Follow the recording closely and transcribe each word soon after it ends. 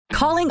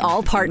Calling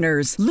all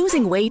partners.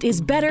 Losing weight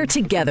is better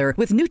together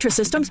with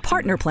Nutrisystem's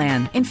Partner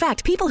Plan. In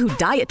fact, people who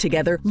diet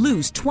together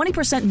lose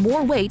 20%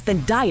 more weight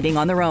than dieting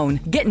on their own.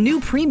 Get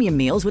new premium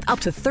meals with up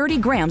to 30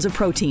 grams of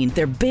protein.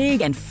 They're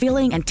big and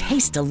filling and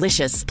taste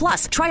delicious.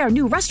 Plus, try our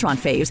new restaurant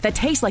faves that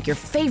taste like your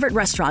favorite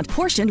restaurant,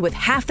 portioned with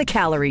half the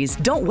calories.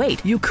 Don't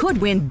wait. You could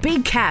win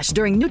big cash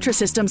during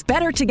Nutrisystem's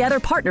Better Together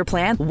Partner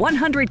Plan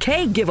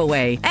 100K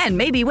giveaway. And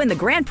maybe win the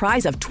grand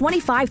prize of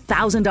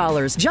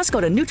 $25,000. Just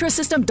go to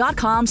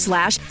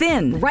Nutrisystem.com/thin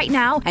right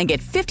now and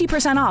get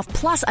 50% off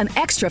plus an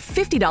extra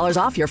 $50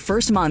 off your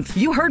first month.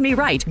 You heard me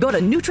right. Go to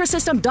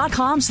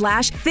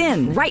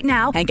Nutrisystem.com/thin right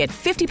now and get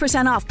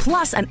 50% off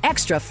plus an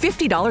extra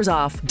 $50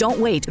 off. Don't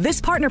wait. This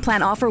Partner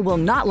Plan offer will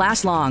not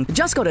last long.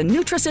 Just go to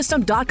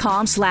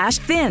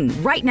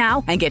Nutrisystem.com/thin right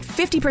now and get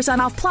 50%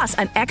 off plus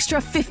an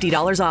extra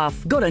 $50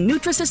 off. Go to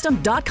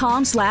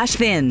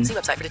Nutrisystem.com/thin. See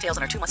website for details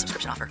on our 2-month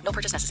subscription offer. No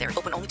purchase necessary.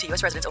 Open only to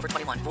U.S. residents over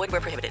 21. Void where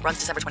prohibited. Runs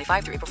December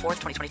 25 through April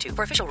 4th, 2022.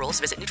 For official rules,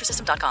 visit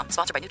Nutrisystem.com.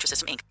 Sponsored by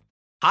Nutrisystem, Inc.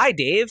 Hi,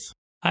 Dave.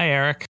 Hi,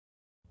 Eric.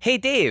 Hey,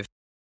 Dave.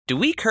 Do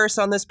we curse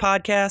on this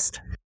podcast?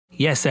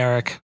 Yes,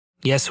 Eric.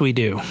 Yes, we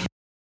do.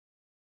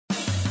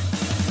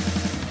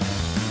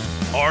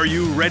 Are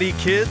you ready,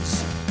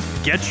 kids?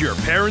 Get your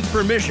parents'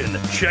 permission,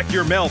 check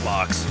your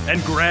mailbox,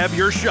 and grab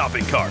your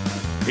shopping cart.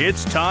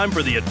 It's time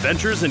for the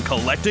Adventures in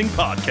Collecting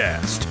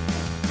podcast.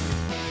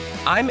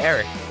 I'm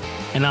Eric.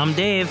 And I'm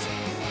Dave.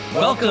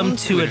 Welcome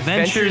to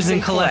Adventures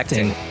in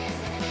Collecting,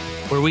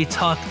 where we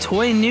talk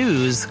toy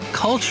news,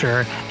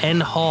 culture,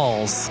 and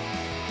hauls,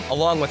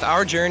 along with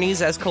our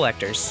journeys as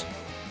collectors.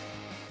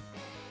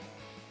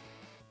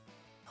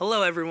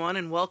 Hello, everyone,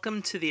 and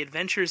welcome to the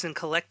Adventures in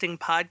Collecting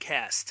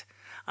podcast.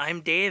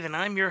 I'm Dave, and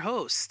I'm your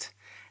host.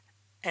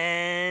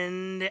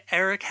 And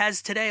Eric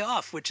has today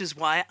off, which is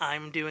why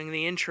I'm doing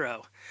the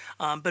intro.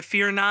 But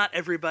fear not,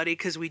 everybody,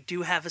 because we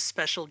do have a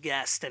special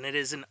guest, and it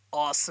is an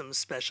awesome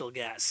special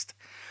guest.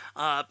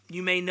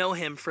 You may know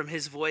him from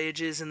his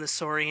voyages in the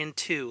Saurian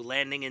II,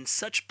 landing in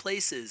such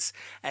places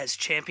as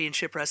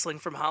Championship Wrestling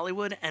from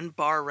Hollywood and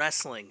Bar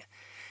Wrestling.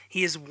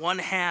 He is one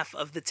half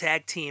of the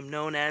tag team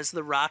known as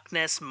the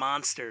Rockness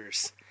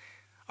Monsters.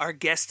 Our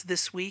guest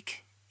this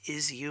week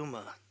is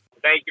Yuma.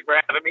 Thank you for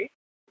having me.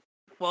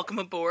 Welcome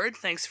aboard.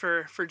 Thanks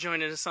for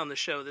joining us on the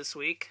show this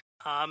week.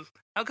 How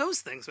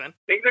goes things, man?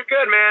 Things are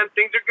good, man.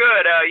 Things are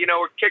good.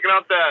 We're kicking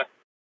off the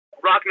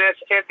Rockness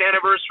 10th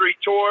anniversary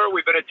tour.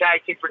 We've been a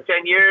tag team for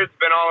 10 years,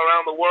 been all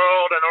around the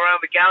world and around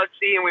the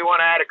galaxy, and we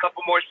want to add a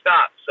couple more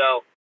stops.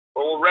 So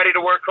we're ready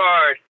to work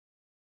hard.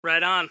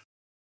 Right on.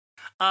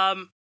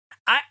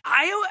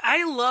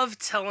 I love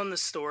telling the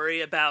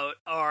story about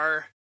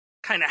our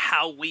kind of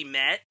how we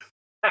met,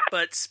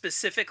 but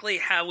specifically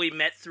how we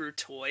met through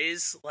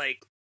toys.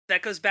 Like,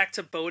 that goes back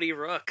to Bodie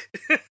Rook.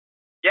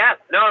 Yeah,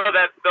 no, when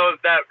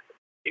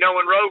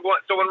Rogue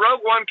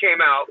One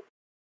came out,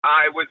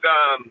 I was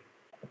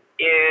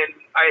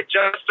I had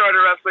just started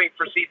wrestling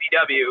for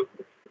CZW.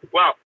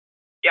 Well,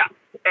 yeah,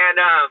 and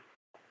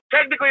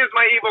technically it was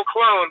my evil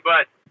clone,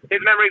 but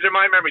his memories are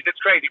my memories. It's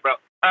crazy, bro.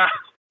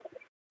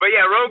 But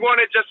yeah, Rogue One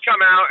had just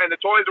come out, and the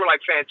toys were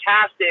like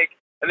fantastic.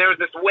 And there was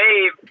this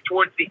wave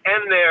towards the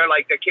end there,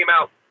 like that came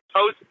out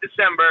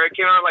post-December. It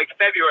came out like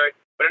February,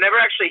 but it never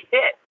actually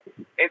hit.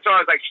 And so I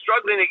was like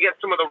struggling to get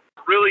some of the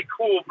really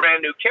cool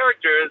brand new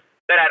characters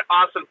that had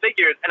awesome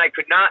figures, and I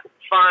could not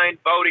find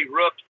Bodie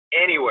Rook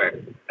anywhere.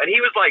 And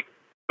he was like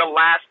the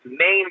last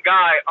main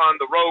guy on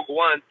the Rogue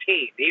One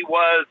team. He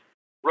was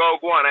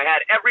Rogue One. I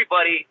had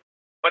everybody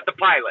but the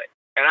pilot,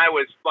 and I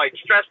was like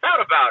stressed out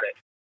about it.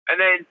 And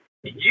then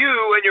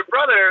you and your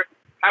brother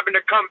happened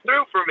to come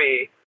through for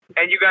me,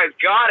 and you guys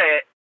got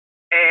it.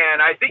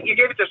 And I think you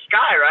gave it to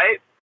Sky, right?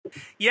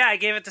 Yeah, I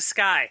gave it to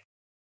Sky.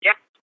 Yeah.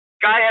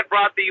 Sky had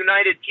brought the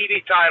United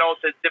TV title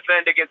to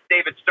defend against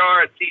David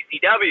Starr at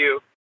CCW,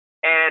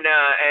 and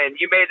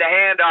you made the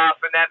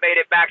handoff, and that made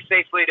it back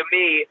safely to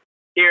me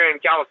here in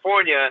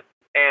California,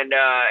 and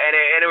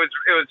it was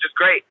just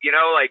great,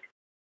 like,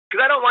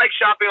 because I don't like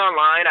shopping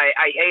online.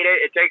 I hate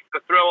it. It takes the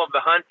thrill of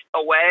the hunt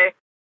away.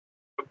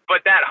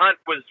 But that hunt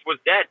was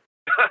dead.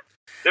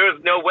 There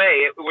was no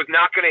way. It was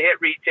not going to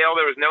hit retail.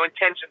 There was no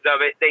intentions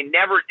of it. They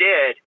never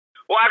did.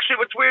 Well, actually,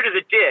 what's weird is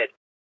it did.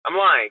 I'm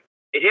lying.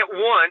 It hit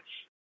once,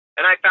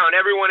 and I found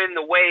everyone in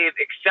the wave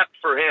except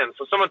for him.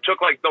 So someone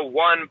took, like, the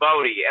one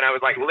Bodie, and I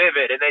was, like,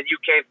 livid, and then you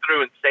came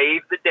through and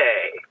saved the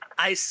day.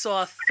 I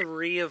saw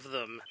 3 of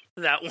them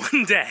that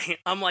one day.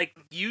 I'm like,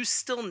 you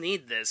still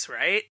need this,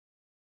 right?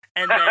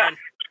 And then...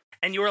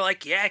 And you were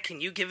like, yeah, can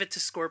you give it to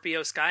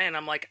Scorpio Sky? And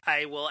I'm like,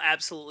 I will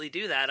absolutely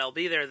do that. I'll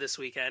be there this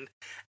weekend.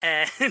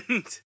 And,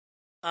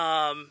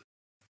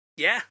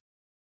 yeah.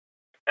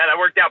 Yeah,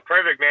 that worked out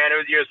perfect, man. It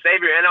was your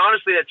savior. And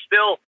honestly, that's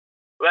one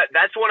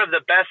of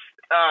the best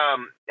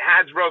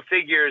Hasbro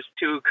figures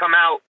to come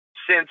out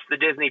since the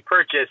Disney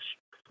purchase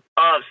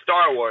of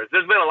Star Wars.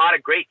 There's been a lot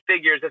of great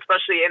figures,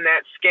 especially in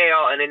that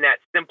scale and in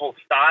that simple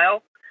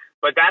style.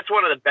 But that's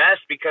one of the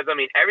best because, I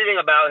mean, everything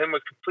about him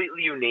was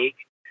completely unique.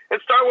 And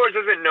Star Wars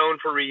isn't known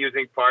for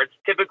reusing parts.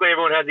 Typically,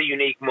 everyone has a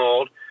unique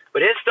mold.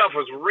 but his stuff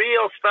was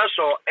real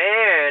special,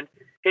 and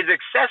his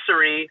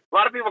accessory, a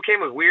lot of people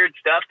came with weird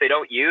stuff they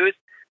don't use,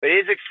 but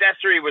his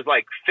accessory was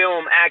like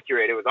film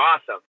accurate. It was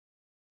awesome.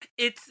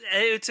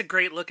 It's a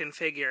great looking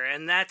figure,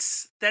 and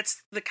that's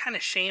the kind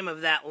of shame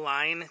of that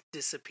line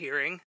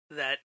disappearing.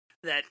 That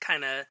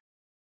kind of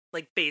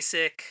like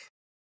basic.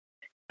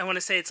 I want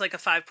to say it's like a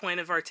 5-point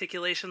of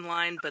articulation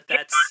line, but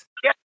that's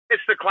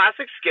it's the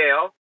classic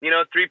scale.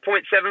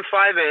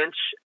 3.75 inch,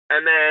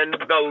 and then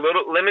the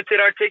little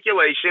limited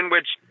articulation,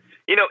 which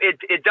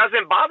it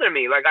doesn't bother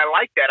me. Like I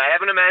like that. I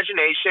have an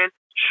imagination.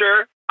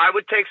 Sure, I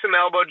would take some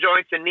elbow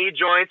joints and knee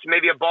joints,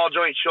 maybe a ball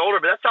joint shoulder,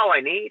 but that's all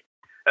I need.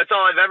 That's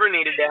all I've ever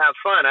needed to have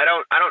fun. I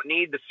don't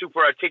need the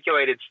super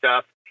articulated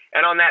stuff.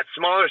 And on that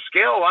smaller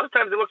scale, a lot of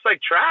times it looks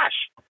like trash.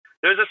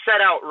 There's a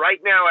set out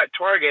right now at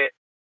Target,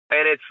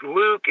 and it's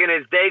Luke in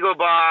his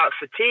Dagobah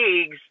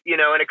fatigues,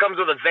 and it comes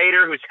with a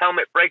Vader whose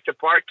helmet breaks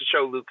apart to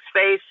show Luke's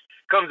face.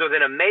 Comes with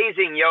an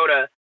amazing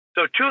Yoda.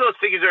 So 2 of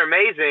those figures are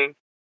amazing.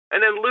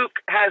 And then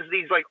Luke has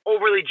these like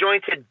overly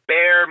jointed,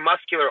 bare,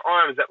 muscular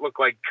arms that look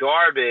like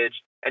garbage,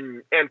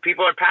 and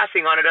people are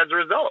passing on it as a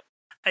result.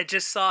 I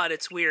just saw it.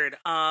 It's weird.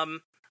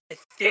 I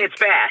think it's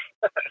bad.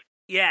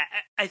 Yeah,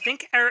 I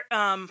think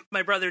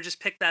my brother just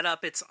picked that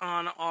up. It's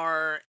on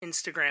our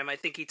Instagram. I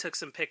think he took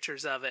some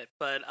pictures of it.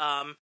 But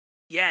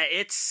yeah,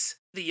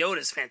 the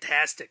Yoda's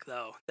fantastic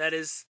though.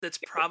 That's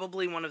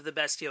probably one of the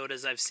best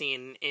Yodas I've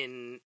seen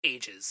in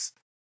ages.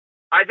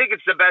 I think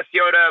it's the best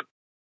Yoda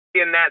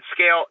in that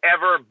scale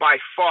ever by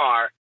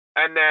far.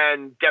 And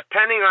then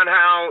depending on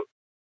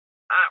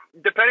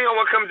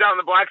what comes out in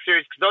the Black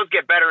Series, because those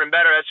get better and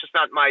better. That's just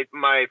not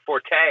my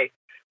forte.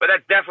 But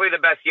that's definitely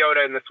the best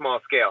Yoda in the small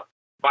scale,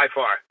 by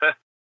far.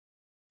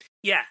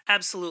 Yeah,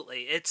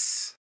 absolutely.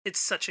 It's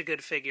such a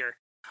good figure.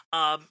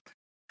 I've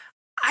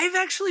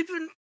actually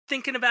been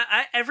thinking about,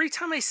 every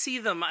time I see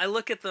them, I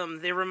look at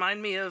them, they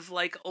remind me of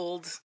like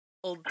old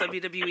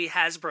WWE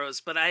Hasbros,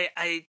 but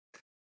I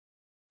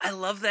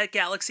love that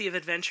Galaxy of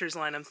Adventures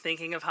line. I'm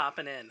thinking of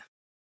hopping in.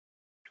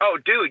 Oh,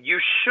 dude,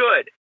 you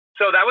should.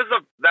 So that was the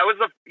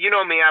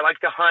me, I like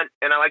to hunt,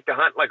 and I like to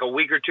hunt like a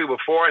week or two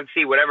before and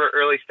see whatever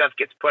early stuff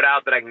gets put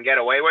out that I can get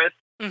away with.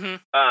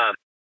 Mm-hmm.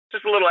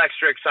 Just a little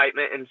extra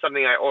excitement and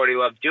something I already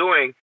love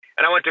doing.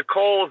 And I went to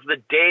Kohl's the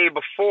day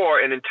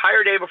before, an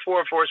entire day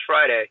before Force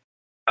Friday.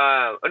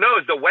 No, it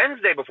was the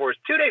Wednesday before.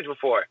 It was 2 days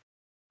before.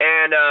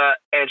 And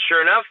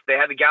sure enough, they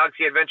had the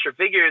Galaxy Adventure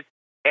figures,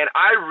 and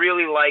I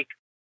really like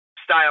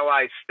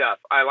stylized stuff.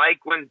 I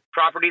like when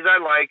properties I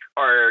like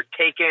are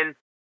taken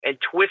and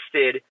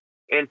twisted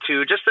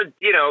into just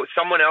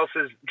someone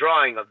else's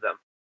drawing of them,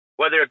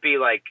 whether it be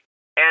like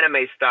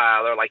anime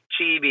style or like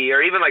chibi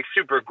or even like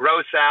super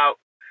gross out.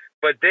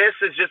 But this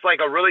is just like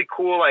a really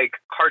cool like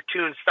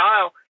cartoon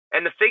style,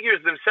 and the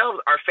figures themselves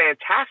are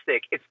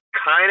fantastic. It's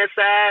kind of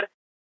sad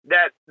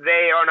that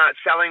they are not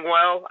selling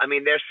well. I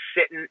mean, they're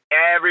sitting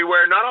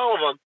everywhere. Not all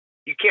of them.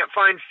 You can't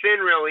find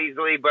Finn real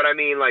easily, but I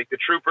mean, like the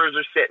troopers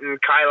are sitting,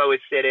 Kylo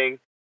is sitting,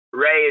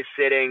 Rey is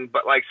sitting,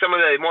 but like some of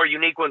the more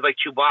unique ones like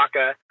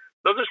Chewbacca,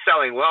 those are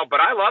selling well, but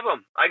I love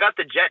them. I got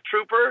the Jet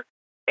Trooper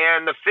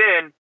and the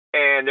Finn,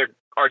 and their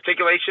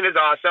articulation is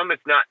awesome.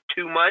 It's not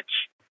too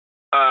much.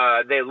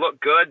 They look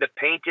good. The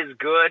paint is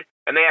good,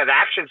 and they have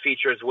action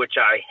features, which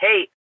I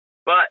hate,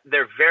 but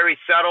they're very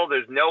subtle.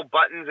 There's no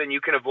buttons, and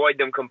you can avoid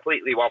them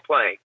completely while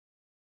playing.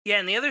 Yeah,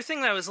 and the other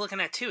thing that I was looking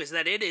at, too, is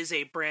that it is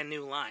a brand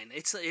new line.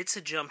 It's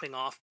a jumping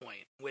off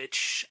point,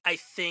 which I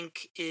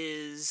think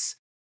is,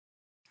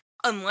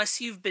 unless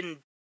you've been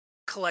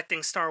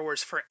collecting Star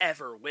Wars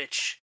forever,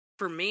 which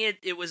for me,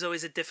 it was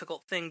always a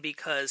difficult thing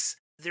because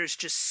there's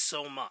just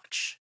so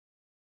much.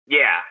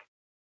 Yeah.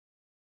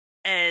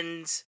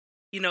 And,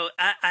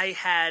 I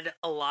had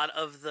a lot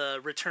of the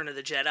Return of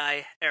the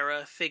Jedi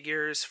era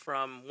figures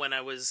from when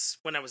I was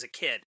a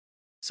kid.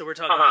 So we're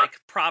talking like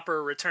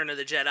proper Return of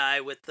the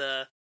Jedi with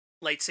the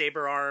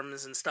lightsaber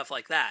arms and stuff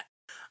like that.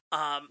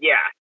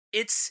 Yeah.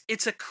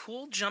 It's a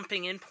cool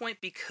jumping in point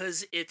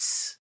because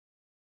it's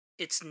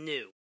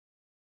new.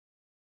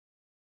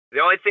 The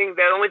only thing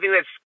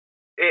that's,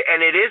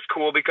 and it is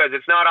cool because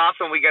it's not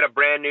often we get a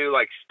brand new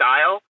like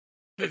style,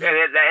 and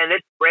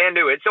it's brand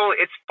new. It's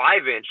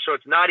 5 inch, so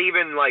it's not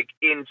even like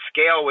in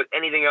scale with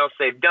anything else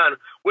they've done,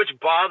 which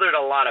bothered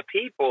a lot of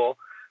people.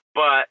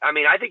 But I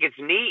mean, I think it's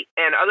neat.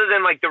 And other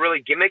than like the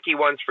really gimmicky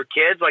ones for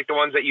kids, like the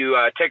ones that you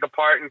take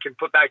apart and can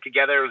put back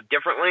together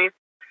differently,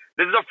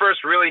 this is the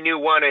first really new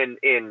one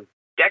in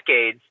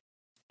decades,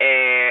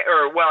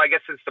 I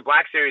guess since the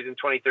Black Series in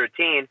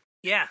 2013.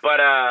 Yeah. But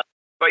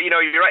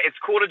you're right. It's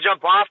cool to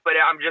jump off, but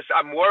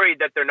I'm worried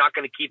that they're not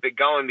going to keep it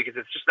going because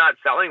it's just not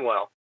selling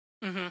well.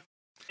 Mm-hmm.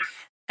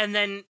 And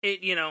then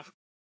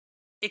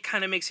it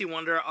kind of makes you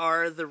wonder: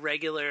 are the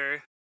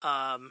regular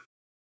kind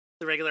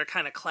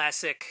of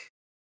classic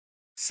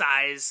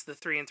size, the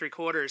 3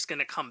 3/4, going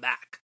to come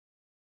back?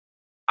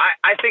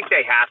 I think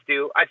they have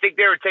to. I think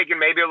they were taking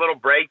maybe a little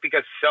break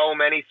because so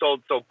many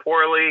sold so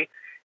poorly,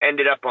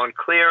 ended up on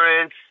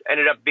clearance,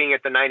 ended up being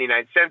at the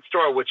 99-cent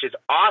store, which is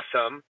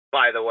awesome,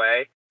 by the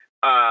way.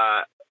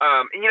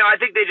 I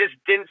think they just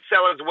didn't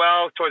sell as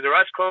well. Toys R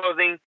Us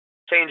clothing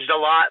changed a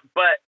lot,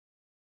 but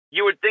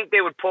you would think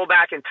they would pull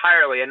back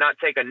entirely and not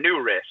take a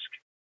new risk.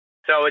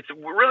 So it's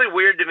really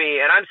weird to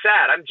me, and I'm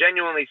sad. I'm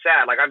genuinely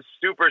sad. Like, I'm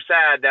super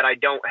sad that I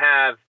don't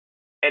have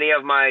any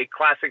of my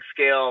classic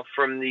scale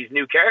from these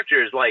new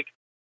characters. Like,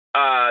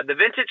 the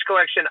vintage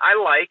collection I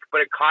like,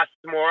 but it costs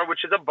more,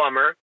 which is a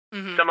bummer.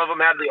 Mm-hmm. Some of them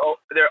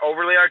they're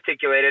overly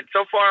articulated.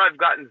 So far, I've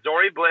gotten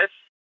Zori Bliss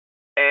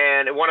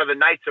and one of the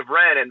Knights of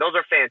Ren, and those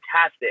are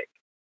fantastic.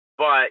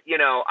 But,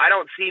 I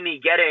don't see me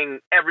getting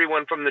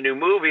everyone from the new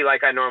movie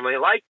like I normally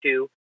like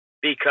to,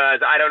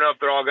 because I don't know if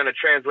they're all going to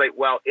translate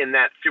well in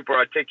that super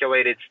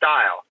articulated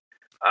style.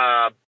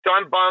 So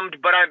I'm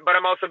bummed, but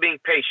I'm also being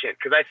patient,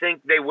 because I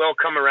think they will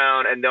come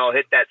around and they'll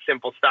hit that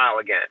simple style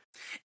again.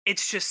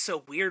 It's just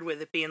so weird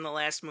with it being the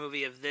last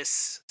movie of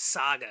this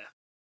saga.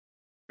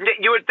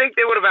 You would think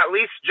they would have at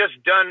least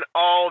just done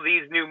all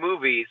these new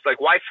movies. Like,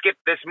 why skip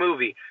this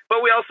movie?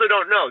 But we also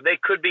don't know. They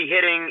could be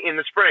hitting in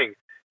the spring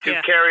to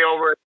carry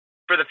over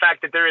for the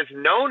fact that there is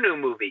no new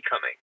movie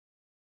coming.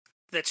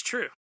 That's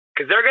true.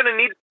 Because they're going to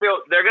need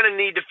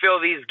to fill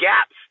these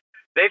gaps.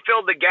 They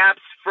filled the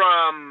gaps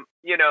from,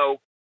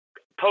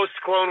 post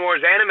Clone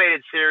Wars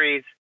animated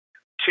series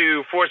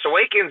to Force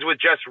Awakens with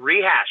just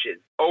rehashes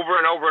over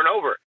and over and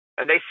over.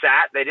 And they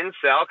didn't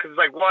sell, because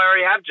it's like, well, I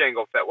already have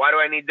Jango Fett. Why do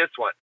I need this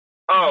one?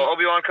 Oh,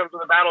 Obi-Wan comes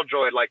with a battle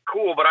droid. Like,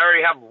 cool, but I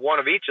already have one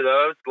of each of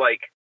those.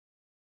 Like,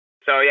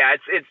 so yeah,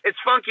 it's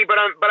funky,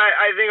 but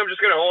I think I'm just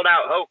gonna hold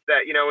out hope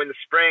that in the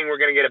spring we're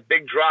gonna get a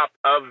big drop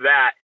of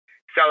that,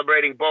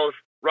 celebrating both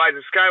Rise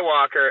of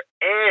Skywalker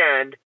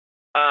and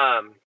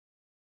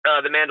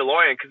the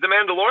Mandalorian, because the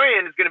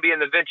Mandalorian is gonna be in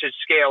the vintage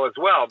scale as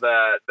well,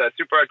 the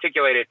super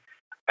articulated,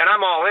 and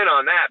I'm all in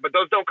on that. But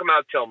those don't come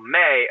out till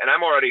May, and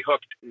I'm already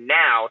hooked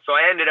now. So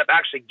I ended up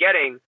actually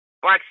getting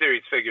Black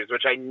Series figures,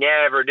 which I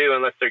never do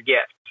unless they're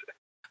gifts.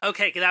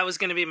 Okay, that was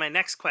going to be my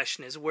next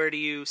question, is where do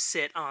you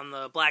sit on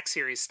the Black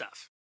Series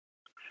stuff?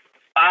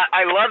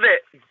 I love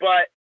it,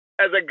 but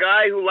as a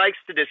guy who likes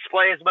to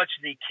display as much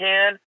as he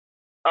can,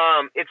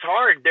 it's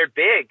hard. They're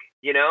big,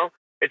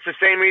 It's the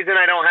same reason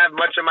I don't have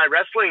much of my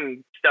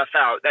wrestling stuff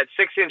out. That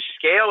 6-inch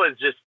scale is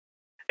just,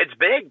 it's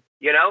big,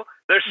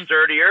 They're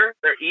sturdier,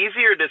 they're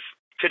easier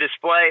to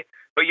display,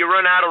 but you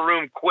run out of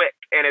room quick.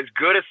 And as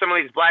good as some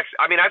of these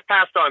I've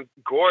passed on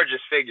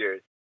gorgeous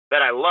figures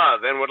that I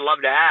love and would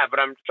love to have, but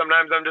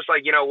sometimes I'm just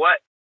like, you know what?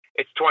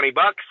 It's $20.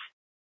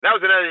 That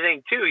was another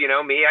thing too,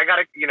 me. I got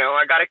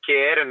a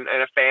kid and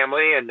a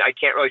family, and I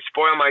can't really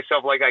spoil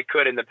myself like I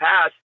could in the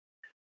past.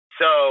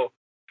 So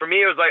for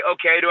me, it was like,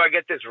 okay, do I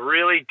get this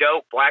really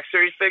dope Black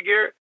Series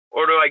figure,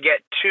 or do I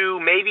get 2,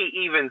 maybe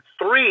even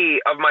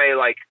 3 of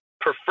my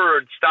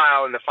preferred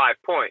style in the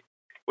 5-point?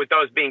 With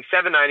those being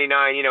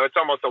 $7.99, it's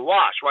almost a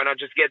wash. Why not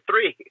just get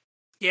 3?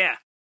 Yeah.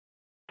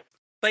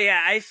 But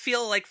yeah, I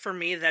feel like for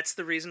me, that's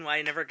the reason why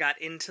I never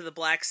got into the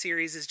Black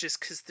Series, is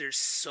just because there's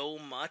so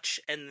much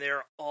and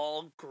they're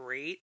all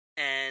great,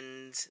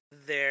 and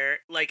they're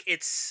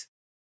it's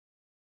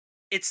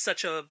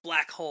such a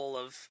black hole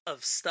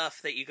of stuff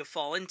that you could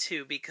fall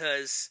into,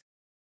 because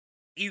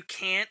you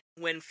can't,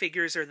 when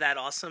figures are that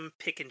awesome,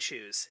 pick and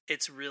choose.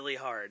 It's really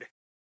hard.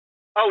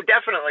 Oh,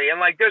 definitely.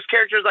 And there's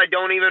characters I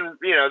don't even,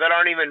 that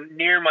aren't even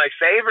near my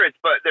favorites,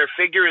 but their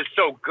figure is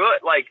so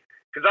good.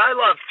 Because I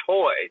love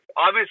toys.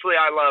 Obviously,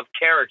 I love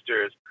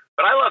characters,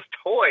 but I love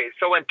toys.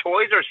 So when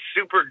toys are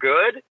super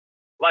good,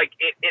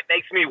 it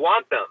makes me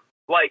want them.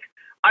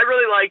 I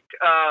really liked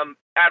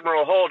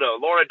Admiral Holdo,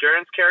 Laura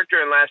Dern's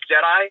character in Last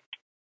Jedi,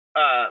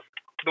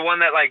 the one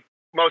that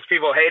most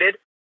people hated.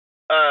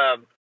 I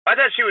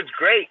thought she was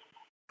great.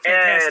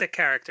 Fantastic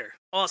character.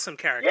 Awesome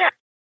character. Yeah.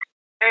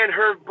 And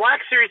her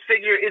Black Series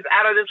figure is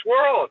out of this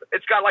world.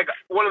 It's got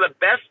one of the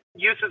best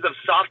uses of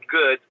soft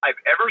goods I've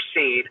ever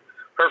seen.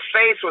 Her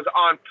face was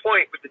on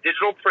point with the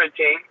digital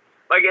printing.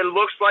 It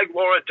looks like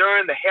Laura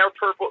Dern. The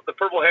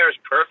purple hair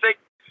is perfect.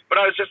 But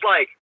I was just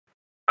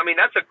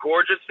that's a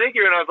gorgeous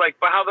figure. And I was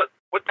like, but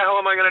what the hell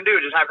am I going to do?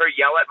 Just have her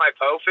yell at my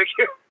Poe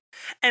figure?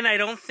 And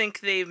I don't think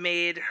they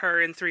made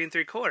her in 3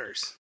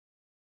 3/4.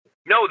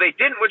 No, they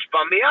didn't, which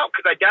bummed me out,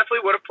 because I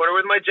definitely would have put her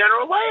with my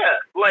General Leia.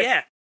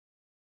 Yeah.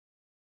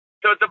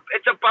 So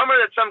it's a bummer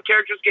that some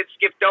characters get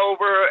skipped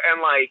over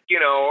and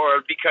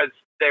or because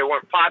they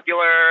weren't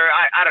popular.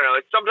 I don't know.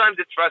 Sometimes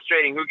it's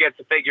frustrating who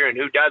gets a figure and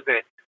who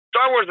doesn't.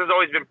 Star Wars has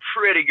always been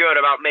pretty good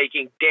about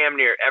making damn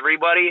near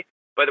everybody,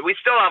 but we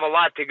still have a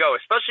lot to go,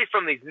 especially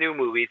from these new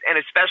movies,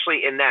 and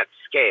especially in that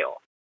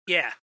scale.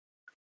 Yeah.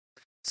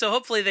 So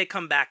hopefully they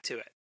come back to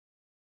it.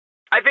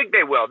 I think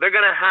they will. They're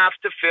going to have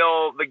to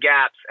fill the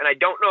gaps, and I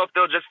don't know if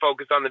they'll just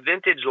focus on the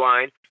vintage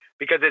line,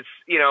 because it's,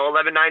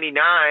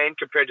 $11.99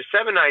 compared to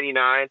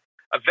 $7.99.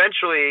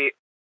 Eventually,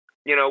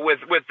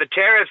 with the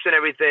tariffs and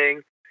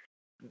everything,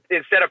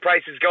 instead of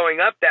prices going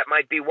up, that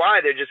might be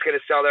why they're just going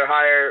to sell their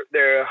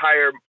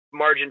higher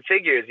margin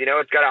figures.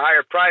 It's got a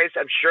higher price.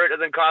 I'm sure it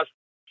doesn't cost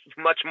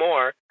much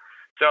more.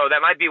 So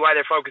that might be why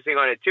they're focusing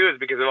on it too, is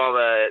because of all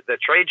the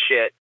trade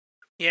shit.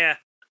 Yeah.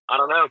 I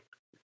don't know.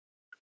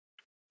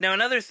 Now,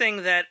 another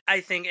thing that I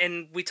think,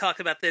 and we talk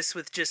about this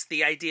with just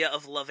the idea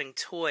of loving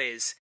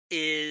toys,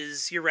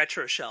 is your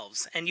retro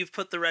shelves. And you've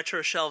put the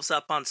retro shelves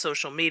up on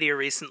social media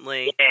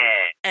recently,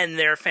 and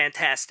they're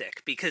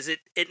fantastic because it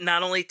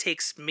not only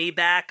takes me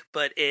back,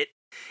 but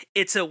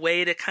it's a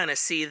way to kind of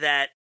see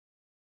that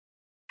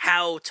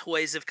how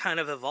toys have kind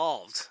of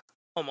evolved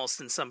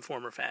almost in some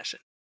form or fashion.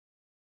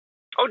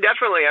 Oh,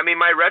 definitely. I mean,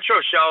 my retro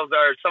shelves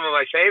are some of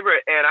my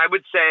favorite, and I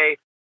would say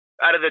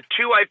out of the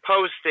two I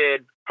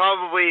posted,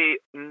 probably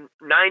 95+%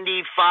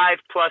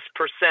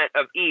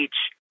 of each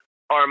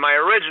are my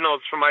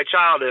originals from my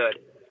childhood.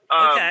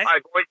 Okay.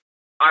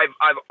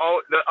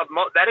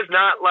 That is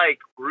not like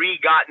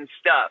re-gotten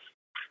stuff.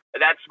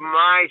 That's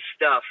my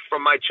stuff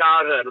from my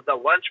childhood. The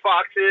lunch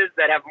boxes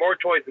that have more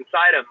toys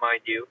inside them,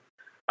 mind you.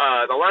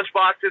 The lunch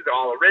boxes are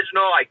all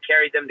original. I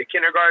carried them to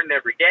kindergarten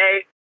every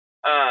day.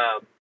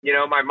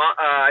 My mom.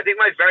 I think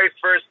my very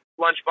first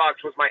lunchbox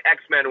was my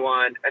X-Men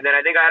one, and then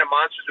I think I had a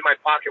Monsters in My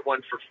Pocket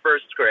one for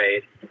first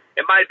grade.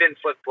 It might have been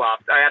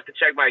flip-flopped. I have to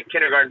check my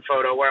kindergarten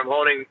photo where I'm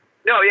holding.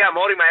 I'm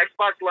holding my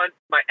Xbox lunch,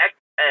 my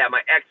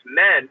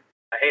X-Men.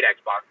 I hate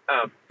Xbox.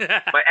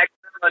 My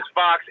X-Men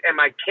lunchbox and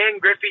my Ken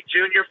Griffey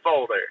Jr.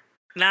 folder.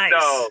 Nice.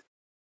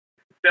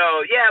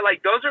 So yeah,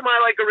 like those are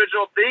my like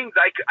original things.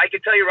 I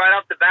could tell you right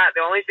off the bat.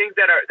 The only things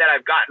that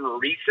I've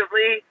gotten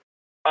recently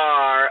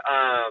are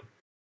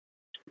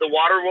the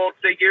Waterworld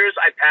figures.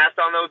 I passed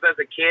on those as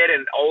a kid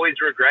and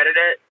always regretted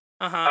it.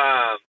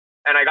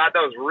 And I got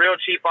those real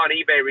cheap on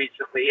eBay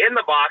recently in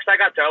the box. I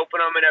got to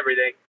open them and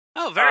everything.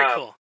 Oh, very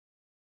cool.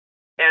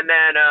 And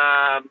then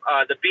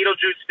the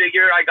Beetlejuice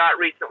figure I got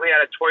recently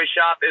at a toy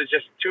shop. It was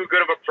just too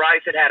good of a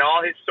price. It had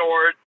all his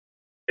swords.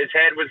 His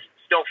head was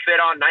still fit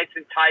on nice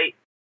and tight.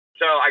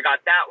 So I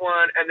got that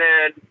one. And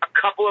then a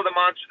couple of the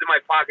Monsters in My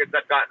Pockets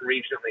I've gotten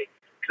recently.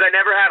 Because I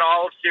never had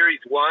all of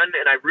Series 1,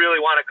 and I really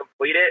want to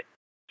complete it.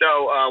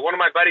 So one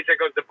of my buddies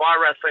that goes to bar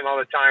wrestling all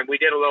the time, we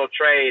did a little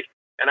trade,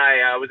 and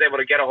I was able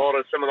to get a hold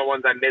of some of the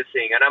ones I'm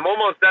missing. And I'm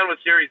almost done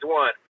with Series 1.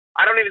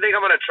 I don't even think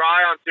I'm going to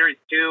try on Series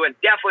 2, and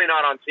definitely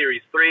not on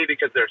Series 3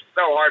 because they're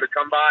so hard to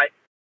come by.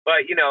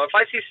 But, if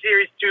I see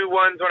Series 2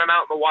 ones when I'm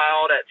out in the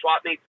wild at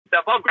swap meets and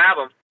stuff, I'll grab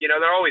them.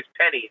 They're always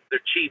pennies.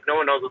 They're cheap. No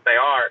one knows what they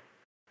are.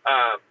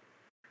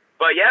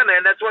 But, yeah,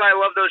 man, that's what I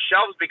love those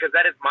shelves because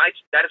that is my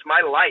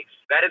life.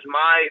 That is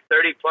my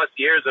 30-plus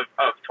years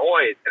of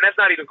toys, and that's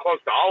not even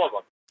close to all of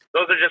them.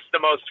 Those are just the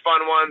most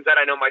fun ones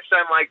that I know my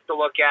son likes to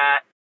look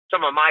at,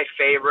 some of my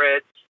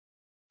favorites.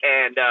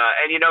 And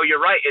you're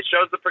right. It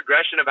shows the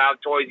progression of how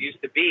toys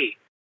used to be.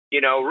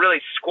 Really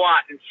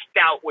squat and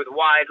stout with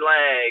wide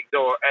legs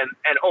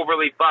and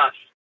overly buff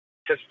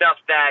to stuff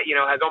that,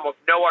 has almost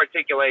no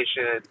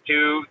articulation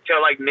to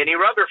like mini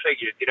rubber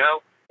figures,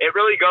 It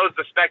really goes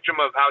the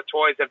spectrum of how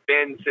toys have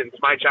been since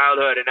my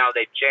childhood and how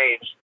they've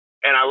changed.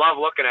 And I love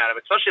looking at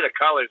them, especially the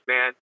colors,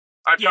 man.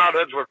 Our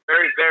childhoods were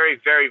very, very,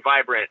 very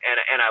vibrant,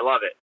 and I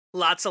love it.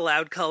 Lots of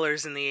loud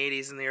colors in the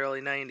 80s and the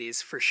early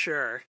 90s, for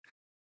sure.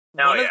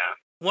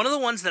 One of the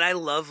ones that I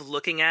love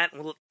looking at,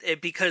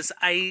 because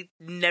I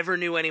never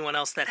knew anyone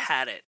else that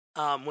had it,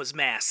 was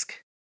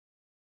Mask.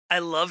 I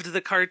loved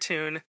the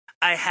cartoon.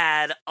 I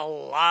had a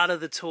lot of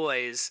the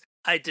toys.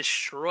 I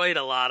destroyed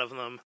a lot of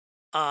them.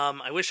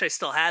 I wish I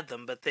still had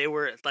them, but they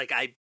were,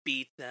 I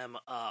beat them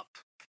up.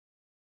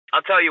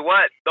 I'll tell you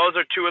what, those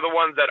are two of the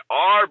ones that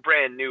are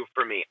brand new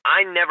for me.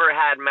 I never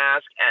had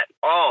Mask at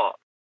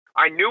all.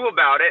 I knew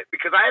about it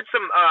because I had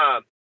some,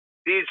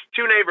 these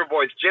two neighbor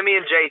boys, Jimmy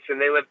and Jason.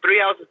 They lived 3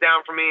 houses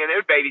down from me, and they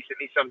would babysit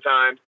me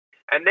sometimes.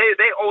 And they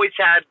always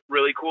had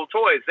really cool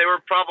toys. They were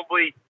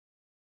probably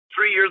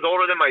 3 years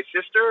older than my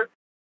sister,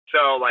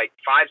 so 5,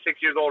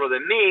 6 years older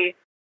than me.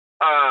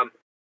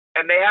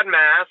 And they had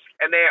Mask,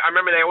 and I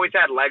remember they always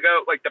had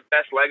Lego, the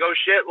best Lego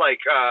shit,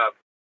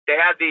 they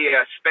had the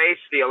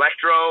space, the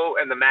electro,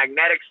 and the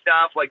magnetic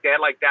stuff. They had,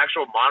 the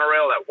actual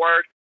monorail that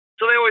worked.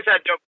 So they always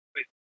had dope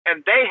toys.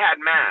 And they had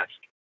Mask.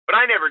 But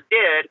I never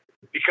did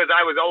because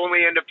I was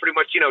only into pretty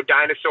much,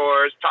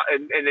 dinosaurs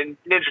and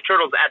Ninja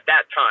Turtles at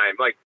that time.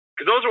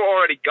 Because those were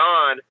already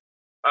gone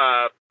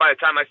by the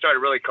time I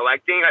started really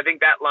collecting. I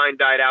think that line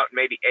died out in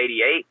maybe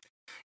 88.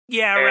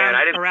 Yeah,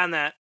 around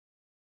that.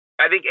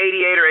 I think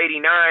 88 or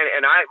 89.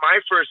 And my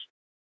first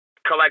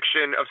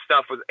collection of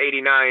stuff was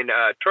 89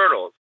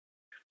 Turtles.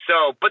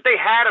 So, but they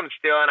had them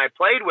still, and I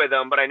played with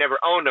them, but I never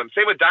owned them.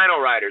 Same with Dino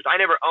Riders. I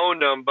never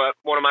owned them, but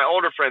one of my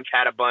older friends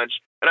had a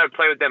bunch, and I would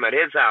play with them at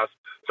his house.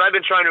 So I've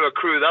been trying to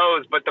accrue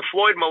those. But the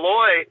Floyd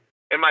Malloy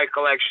in my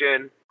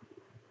collection,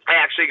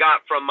 I actually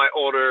got from my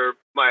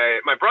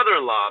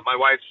brother-in-law, my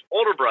wife's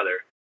older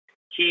brother.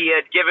 He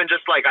had given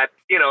just a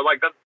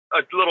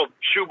little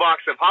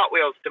shoebox of Hot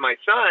Wheels to my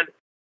son,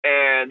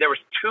 and there was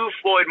 2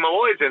 Floyd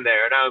Malloys in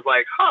there, and I was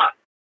like,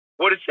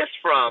 what is this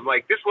from?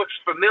 This looks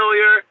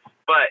familiar,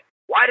 but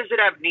why does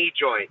it have knee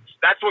joints?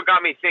 That's what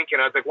got me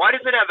thinking. I was like, why does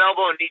it have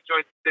elbow and knee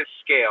joints at this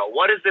scale?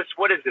 What is this?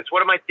 What is this?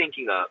 What am I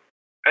thinking of?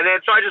 And then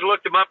so I just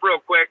looked them up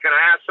real quick, and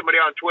I asked somebody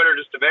on Twitter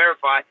just to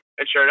verify,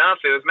 and sure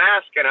enough, it was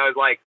Mask. And I was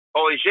like,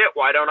 holy shit,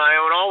 why don't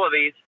I own all of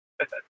these?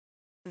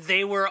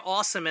 They were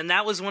awesome, and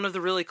that was one of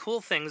the really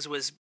cool things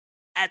was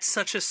at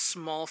such a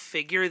small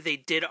figure, they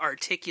did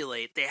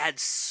articulate. They had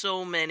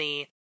so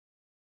much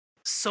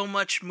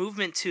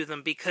movement to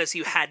them because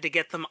you had to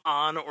get them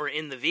on or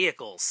in the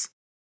vehicles.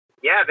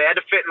 Yeah, they had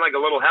to fit in like a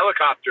little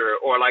helicopter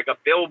or like a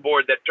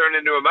billboard that turned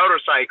into a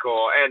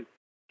motorcycle. And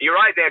you're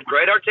right, they had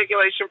great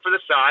articulation for the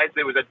size.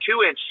 It was a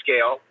 2-inch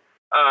scale,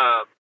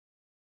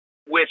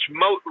 which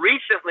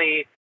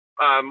recently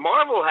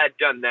Marvel had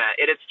done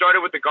that. It had started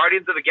with the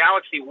Guardians of the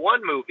Galaxy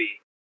 1 movie.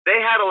 They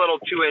had a little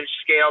 2-inch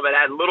scale that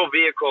had little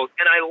vehicles,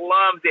 and I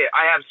loved it.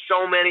 I have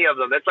so many of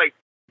them. That's like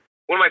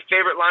one of my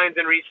favorite lines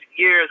in recent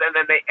years, and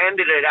then they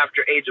ended it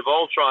after Age of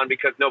Ultron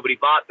because nobody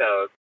bought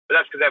those.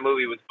 But that's because that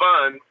movie was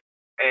fun,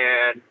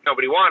 and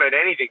nobody wanted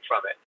anything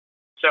from it.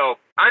 So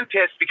I'm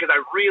pissed because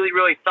I really,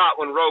 really thought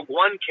when Rogue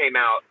One came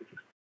out,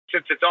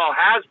 since it's all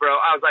Hasbro,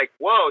 I was like,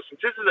 whoa, since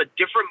this is a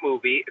different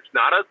movie, it's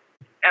not an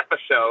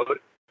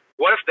episode,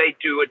 what if they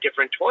do a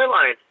different toy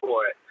line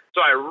for it? So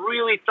I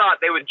really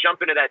thought they would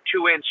jump into that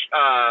 2-inch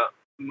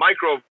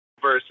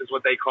microverse is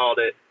what they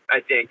called it,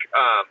 I think,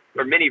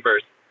 or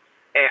miniverse.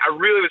 And I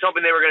really was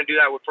hoping they were going to do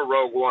that for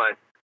Rogue One.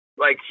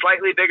 Like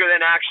slightly bigger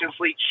than Action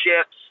Fleet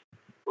ships,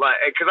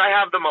 because I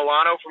have the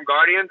Milano from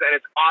Guardians, and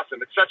it's awesome.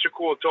 It's such a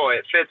cool toy.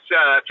 It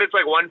fits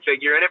like one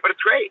figure in it, but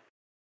it's great.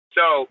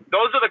 So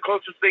those are the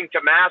closest thing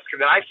to Mask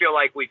that I feel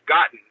like we've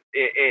gotten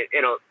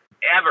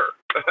ever.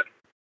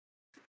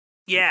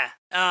 Yeah,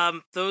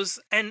 those,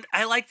 and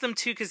I liked them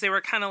too because they were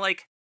kind of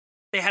like,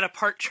 they had a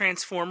part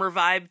Transformer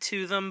vibe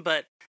to them,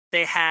 but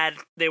they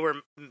were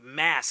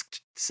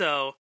masked.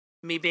 So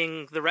me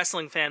being the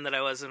wrestling fan that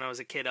I was when I was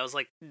a kid, I was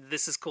like,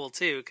 this is cool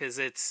too because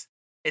it's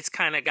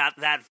kind of got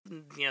that,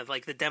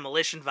 like the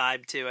Demolition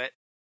vibe to it.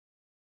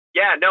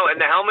 Yeah, no, and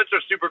the helmets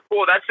are super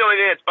cool. That's the only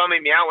thing that's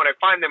bumming me out when I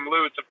find them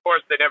loose. Of course,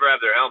 they never have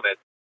their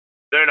helmets.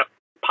 They're in a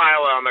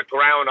pile on the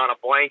ground on a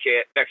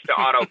blanket next to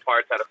auto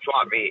parts at a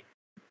swap meet.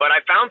 But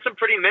I found some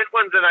pretty mint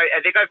ones, and I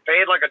think I've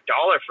paid like $1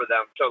 for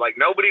them. So like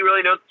nobody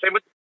really knows. Same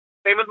with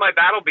my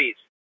Battle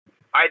Beast.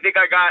 I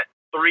think I got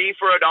 3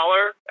 for $1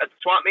 at the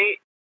swap meet.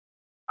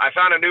 I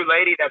found a new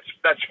lady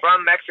that's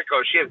from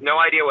Mexico. She has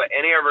no idea what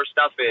any of her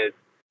stuff is,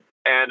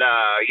 and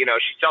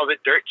she sells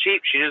it dirt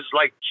cheap. She just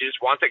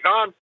wants it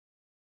gone,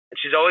 and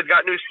she's always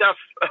got new stuff.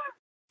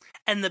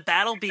 And the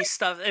Battle Beast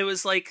stuff, it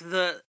was like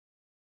the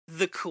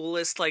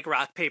coolest like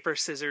rock paper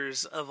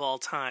scissors of all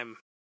time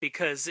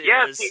because it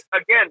was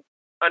again.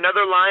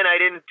 Another line I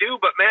didn't do,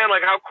 but man,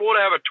 like how cool to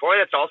have a toy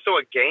that's also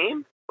a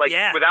game, like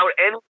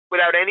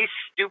without any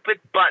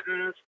stupid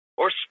buttons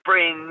or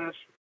springs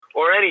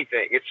or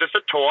anything. It's just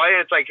a toy,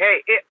 and it's like,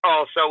 hey, it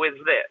also is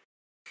this.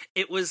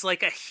 It was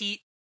like a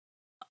heat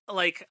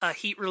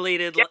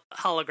related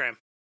hologram.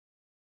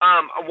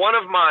 One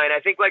of mine, I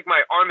think like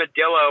my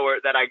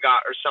armadillo that I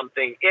got or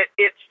something.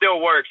 It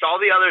still works. All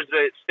the others,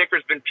 the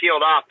sticker's been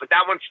peeled off, but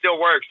that one still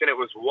works, and it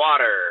was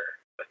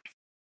water.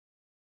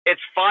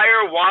 It's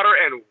fire, water,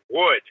 and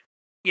wood.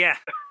 Yeah.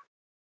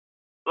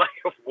 Like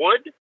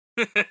wood?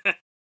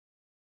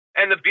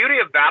 And the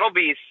beauty of Battle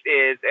Beast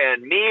is,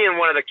 and me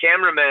and one of the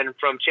cameramen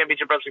from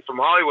Championship Wrestling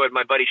from Hollywood,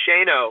 my buddy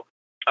Shano,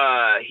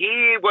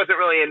 he wasn't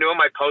really into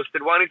them. I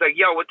posted one. He's like,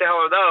 yo, what the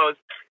hell are those?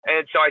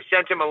 And so I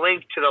sent him a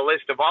link to the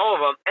list of all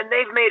of them, and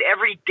they've made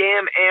every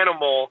damn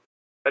animal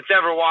that's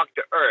ever walked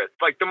the earth.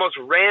 Like the most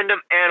random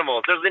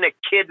animals. There's an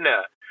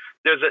echidna.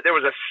 There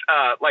was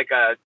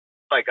a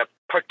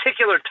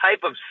particular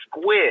type of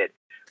squid.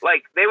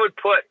 Like they would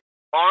put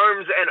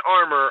arms and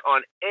armor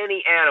on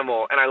any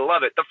animal, and I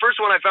love it. The first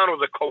one I found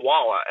was a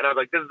koala, and I was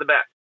like, this is the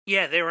best.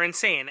 Yeah, they were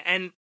insane.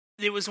 And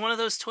it was one of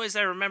those toys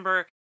I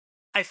remember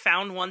I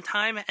found one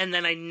time, and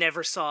then I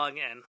never saw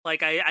again.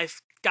 Like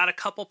I've got a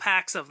couple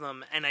packs of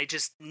them, and I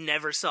just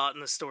never saw it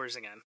in the stores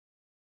again.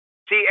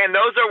 See, and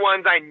those are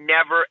ones I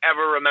never,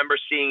 ever remember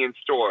seeing in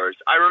stores.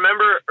 I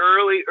remember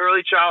early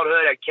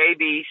childhood at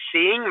KB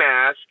seeing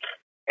Mask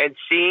and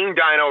seeing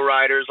Dino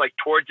Riders, like,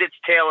 towards its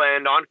tail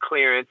end, on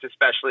clearance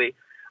especially,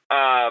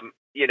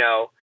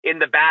 in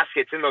the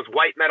baskets, in those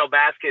white metal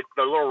baskets,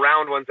 the little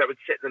round ones that would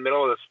sit in the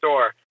middle of the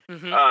store.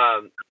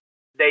 Mm-hmm.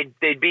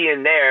 They'd be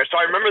in there. So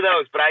I remember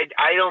those, but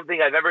I don't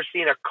think I've ever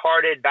seen a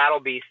carded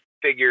Battle Beast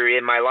figure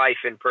in my life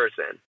in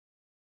person.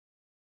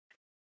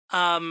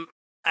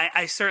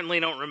 I certainly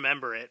don't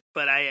remember it,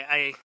 but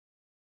I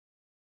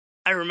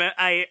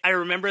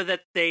remember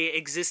that they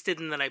existed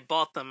and that I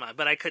bought them,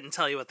 but I couldn't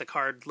tell you what the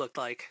card looked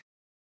like.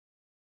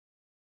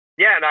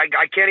 Yeah, and I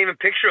can't even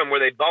picture them. Were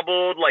they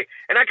bubbled? Like,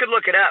 and I could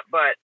look it up,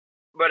 but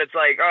it's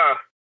like,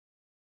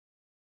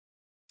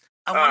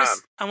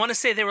 I want to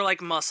say they were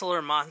like Muscle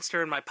or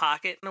Monster in my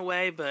pocket in a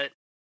way, but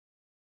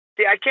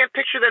see, I can't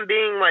picture them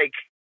being like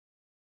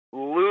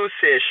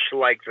loose-ish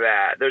like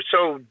that. They're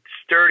so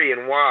sturdy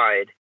and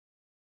wide.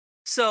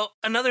 So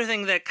another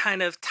thing that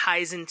kind of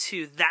ties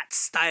into that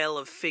style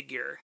of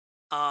figure,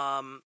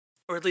 or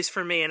at least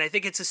for me, and I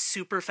think it's a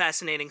super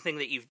fascinating thing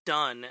that you've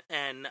done,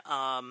 and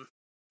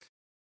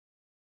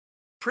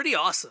pretty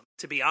awesome,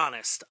 to be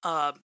honest,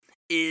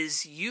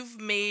 is you've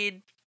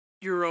made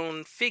your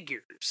own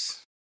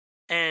figures.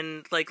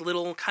 and like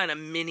little kind of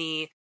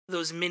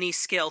those mini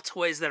scale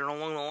toys that are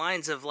along the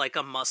lines of like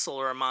a muscle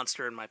or a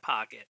monster in my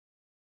pocket.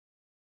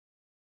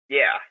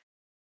 Yeah.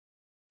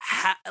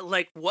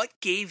 Like, what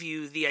gave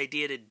you the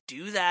idea to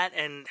do that,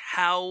 and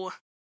how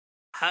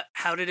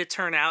did it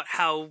turn out?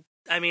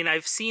 I mean,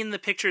 I've seen the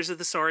pictures of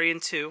the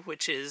Saurian 2,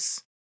 which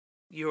is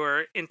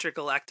your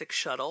intergalactic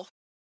shuttle,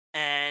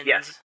 and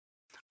yes.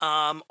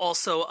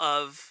 Also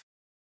of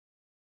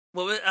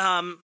what was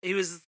he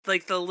was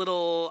like the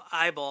little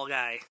eyeball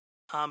guy,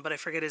 but I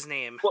forget his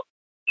name.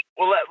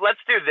 Well, let's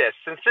do this.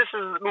 Since this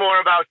is more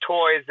about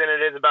toys than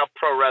it is about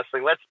pro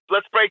wrestling,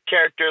 let's break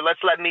character. Let's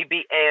let me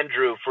be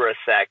Andrew for a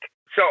sec.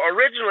 So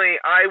originally,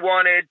 I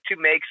wanted to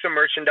make some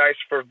merchandise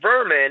for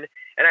Vermin,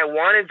 and I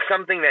wanted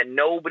something that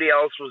nobody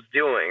else was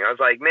doing. I was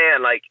like,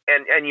 man, like,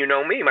 and you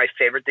know me, my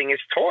favorite thing is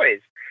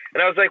toys.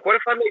 And I was like, what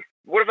if I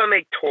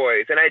make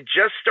toys? And I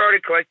just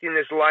started collecting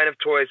this line of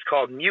toys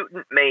called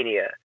Mutant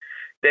Mania.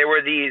 They were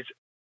these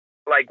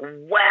like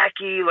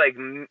wacky, like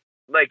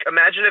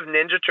imagine if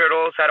Ninja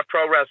Turtles had a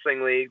pro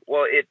wrestling league.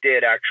 Well, it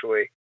did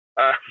actually.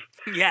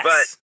 Yes.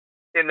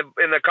 But in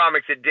the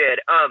comics, it did.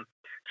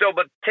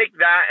 But take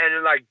that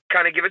and like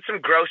kind of give it some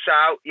gross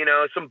out, you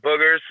know, some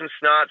boogers, some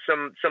snot,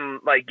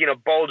 some like, you know,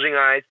 bulging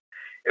eyes.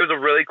 It was a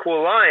really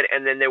cool line.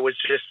 And then there was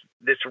just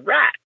this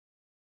rat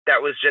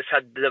that was just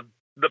had the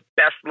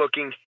best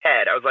looking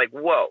head. I was like,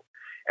 whoa.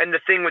 And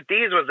the thing with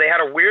these was they had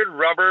a weird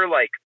rubber,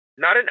 like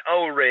not an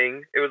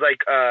O-ring. It was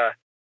like,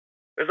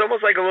 it was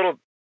almost like a little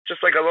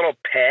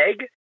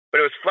peg, but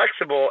it was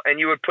flexible, and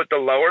you would put the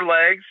lower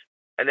legs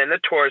and then the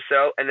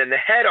torso and then the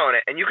head on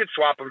it, and you could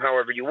swap them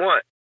however you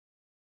want.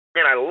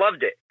 And I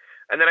loved it.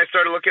 And then I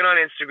started looking on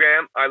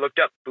Instagram. I looked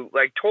up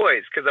bootleg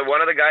toys because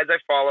one of the guys I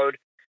followed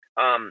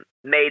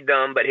made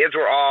them, but his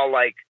were all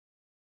like,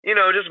 you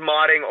know, just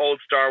modding old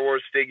Star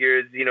Wars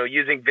figures, you know,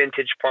 using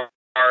vintage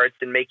parts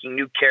and making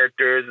new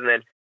characters and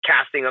then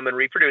casting them and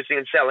reproducing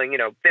and selling, you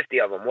know, 50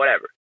 of them,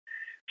 whatever.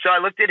 So I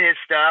looked at his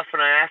stuff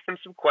and I asked him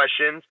some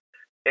questions,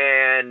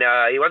 and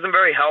he wasn't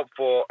very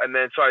helpful. And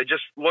then so I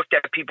just looked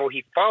at people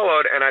he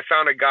followed, and I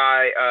found a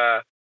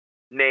guy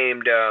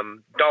named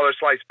Dollar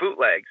Slice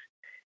Bootlegs.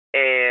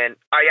 And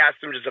I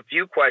asked him just a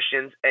few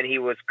questions, and he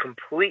was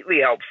completely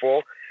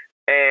helpful.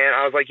 And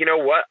I was like, you know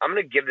what? I'm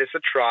going to give this a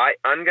try.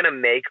 I'm going to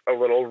make a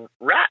little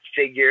rat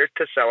figure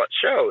to sell at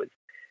shows.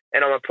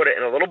 And I'm going to put it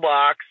in a little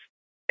box.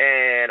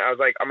 And I was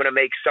like, I'm going to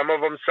make some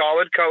of them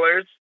solid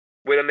colors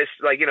with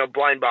a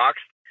blind box.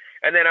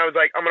 And then I was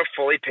like, I'm going to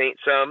fully paint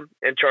some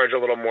and charge a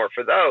little more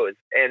for those.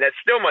 And that's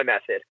still my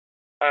method.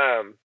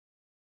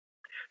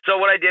 So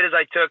what I did is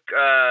I took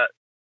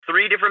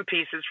 3 different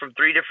pieces from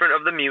 3 different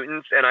of the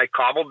mutants, and I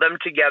cobbled them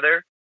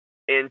together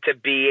into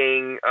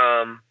being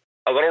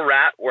a little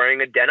rat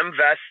wearing a denim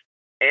vest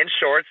and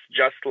shorts,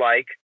 just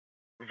like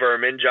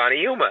Vermin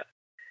Johnny Yuma.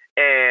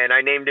 And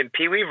I named him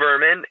Pee-wee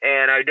Vermin,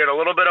 and I did a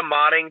little bit of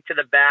modding to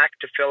the back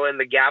to fill in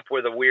the gap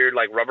where the weird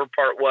like rubber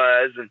part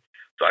was. And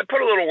so I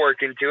put a little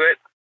work into it.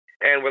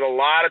 And with a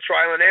lot of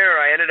trial and error,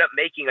 I ended up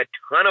making a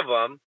ton of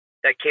them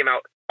that came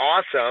out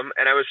awesome.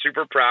 And I was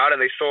super proud,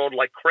 and they sold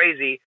like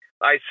crazy.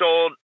 I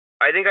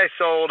think I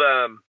sold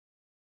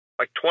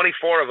like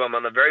 24 of them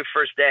on the very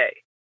first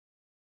day.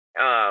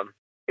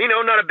 You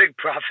know, not a big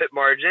profit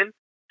margin,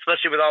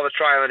 especially with all the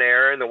trial and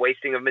error and the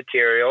wasting of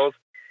materials.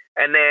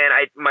 And then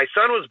my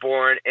son was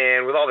born,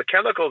 and with all the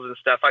chemicals and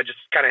stuff, I just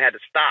kind of had to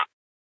stop.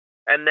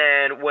 And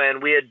then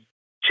when we had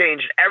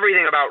changed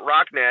everything about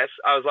Rockness,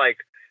 I was like,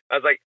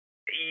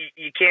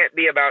 you can't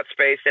be about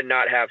space and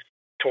not have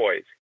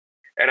toys.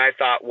 And I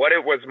thought, what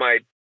it was my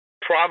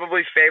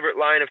probably favorite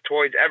line of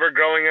toys ever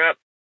growing up,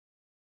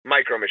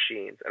 Micro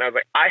Machines. And I was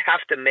like, I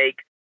have to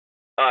make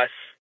us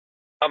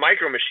a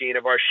Micro Machine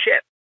of our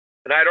ship.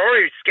 And I'd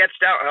already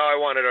sketched out how I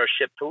wanted our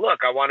ship to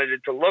look. I wanted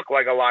it to look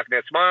like a Loch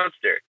Ness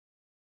Monster.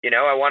 You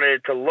know, I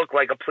wanted it to look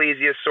like a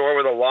plesiosaur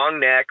with a long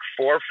neck,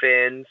 4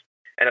 fins,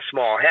 and a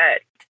small head.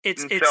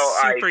 It's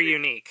super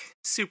unique.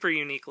 Super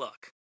unique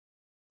look.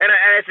 And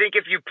I think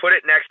if you put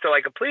it next to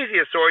like a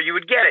plesiosaur, you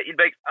would get it. You'd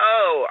be like,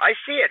 oh, I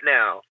see it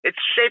now. It's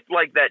shaped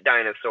like that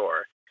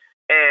dinosaur.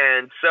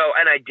 And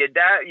I did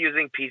that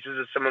using pieces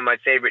of some of my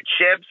favorite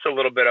ships, a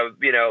little bit of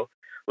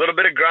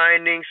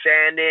grinding,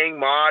 sanding,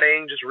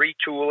 modding, just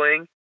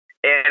retooling.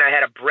 And I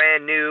had a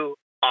brand new,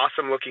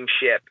 awesome looking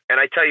ship. And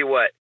I tell you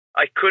what,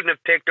 I couldn't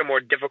have picked a more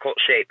difficult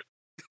shape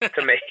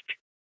to make.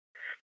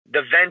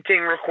 The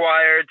venting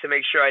required to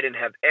make sure I didn't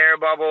have air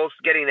bubbles,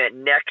 getting that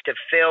neck to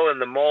fill in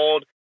the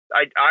mold.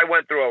 I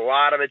went through a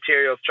lot of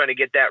materials trying to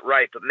get that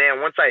right. But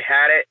man, once I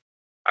had it,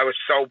 I was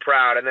so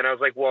proud. And then I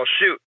was like, well,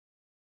 shoot,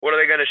 what are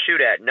they going to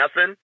shoot at?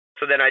 Nothing.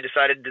 So then I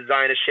decided to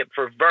design a ship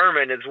for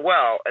Vermin as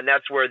well. And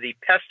that's where the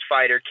Pest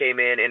Fighter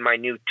came in my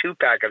new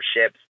 2-pack of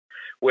ships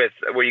where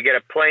you get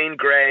a plain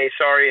gray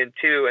Saurian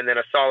 2 and then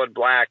a solid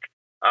black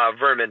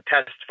Vermin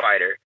Pest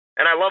Fighter.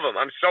 And I love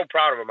them. I'm so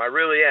proud of them. I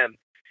really am.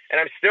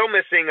 And I'm still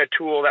missing a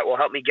tool that will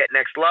help me get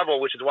next level,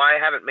 which is why I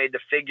haven't made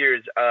the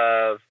figures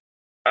of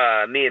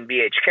me and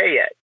BHK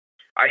yet.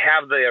 I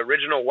have the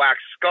original wax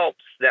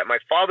sculpts that my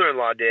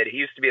father-in-law did. He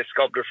used to be a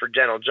sculptor for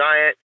Gentle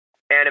Giant,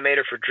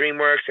 animator for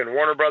DreamWorks and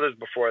Warner Brothers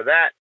before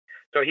that.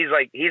 So he's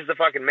the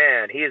fucking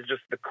man. He is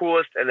just the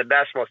coolest and the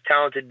best, most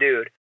talented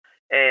dude.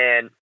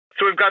 And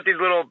so we've got these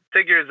little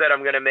figures that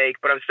I'm going to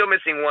make, but I'm still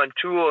missing one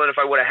tool. And if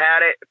I would have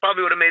had it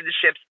probably would have made the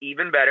ships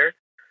even better,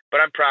 but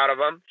I'm proud of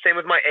them. Same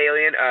with my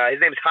alien. His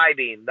name's High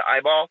Beam, the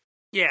eyeball.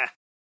 Yeah.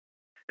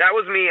 That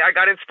was me. I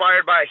got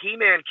inspired by a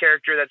He-Man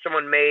character that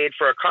someone made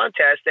for a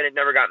contest, and it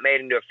never got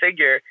made into a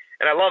figure.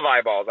 And I love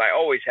eyeballs. I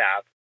always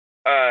have.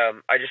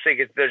 I just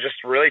think they're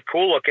just really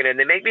cool looking, and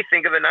they make me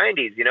think of the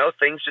 90s, you know?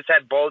 Things just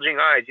had bulging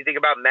eyes. You think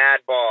about Mad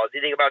Balls.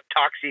 You think about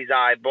Toxie's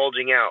eye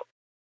bulging out.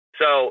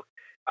 So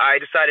I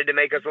decided to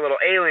make us a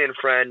little alien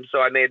friend, so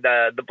I made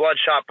the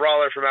Bloodshot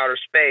Brawler from outer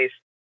space,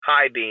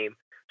 High Beam.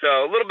 So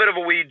a little bit of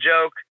a weed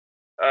joke,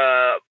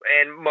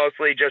 and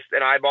mostly just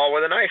an eyeball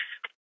with a knife.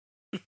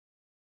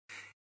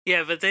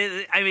 Yeah, but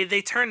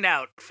they turned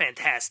out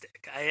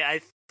fantastic.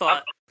 I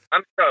thought...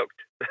 I'm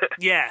stoked.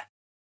 Yeah.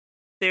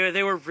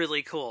 They were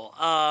really cool.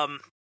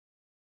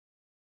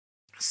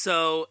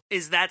 So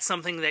is that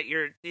something that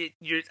you're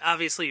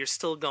obviously you're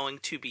still going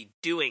to be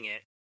doing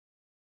it?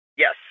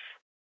 Yes.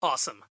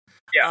 Awesome.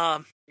 Yeah.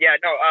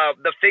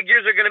 The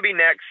figures are going to be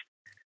next.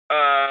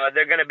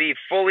 They're going to be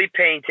fully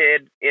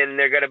painted, and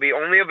they're going to be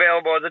only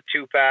available as a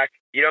 2-pack.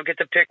 You don't get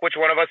to pick which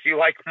one of us you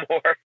like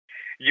more.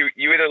 You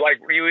either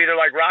like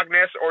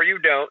Rockness or you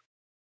don't.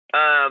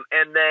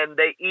 And then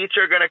they each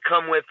are going to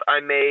come with, I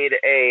made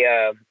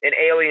an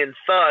alien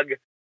thug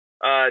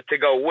to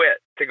go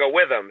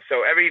with them.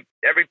 So every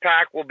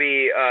pack will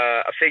be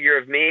a figure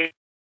of me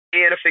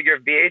and a figure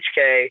of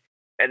BHK,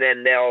 and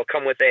then they'll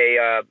come with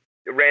a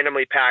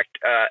randomly packed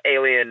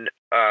alien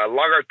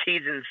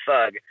Lagartisan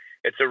thug.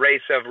 It's a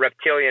race of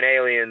reptilian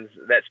aliens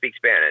that speak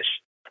Spanish.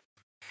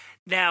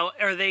 Now,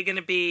 are they going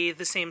to be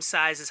the same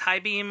size as High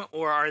Beam,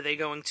 or are they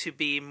going to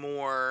be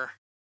more?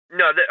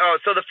 No,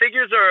 so the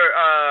figures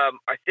are,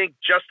 I think,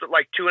 just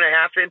like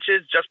 2.5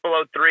 inches, just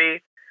below 3.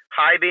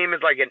 High Beam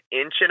is like 1.5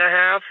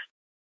 inches,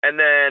 and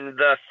then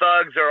the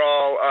thugs are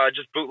all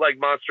just bootleg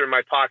monster in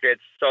my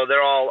pockets, so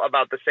they're all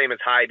about the same as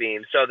High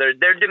Beam. So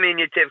they're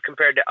diminutive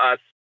compared to us,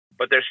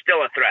 but they're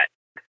still a threat.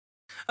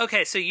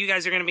 Okay, so you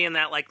guys are going to be in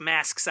that like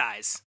mask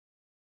size.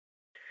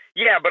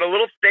 Yeah, but a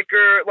little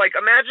thicker. Like,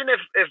 imagine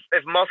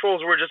if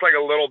muscles were just like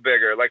a little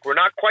bigger. Like, we're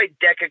not quite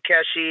Deka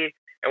Keshi,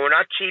 and we're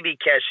not Chibi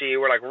Keshi.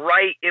 We're like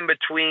right in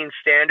between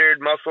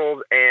standard muscles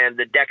and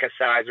the Deka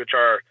size, which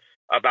are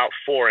about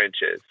 4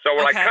 inches. So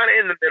we're like kind of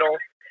in the middle.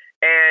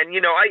 And,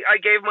 you know, I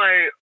gave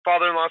my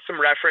father-in-law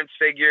some reference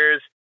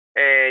figures,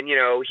 and, you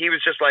know, he was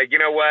just like, you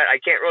know what,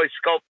 I can't really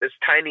sculpt as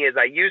tiny as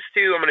I used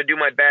to. I'm going to do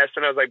my best.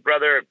 And I was like,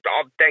 brother,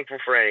 I'm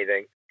thankful for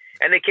anything.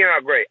 And they came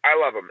out great. I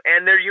love them.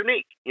 And they're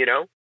unique, you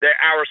know? They're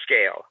our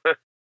scale.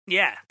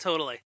 Yeah,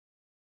 totally.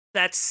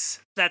 That's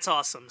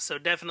awesome. So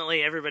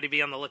definitely everybody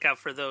be on the lookout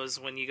for those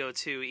when you go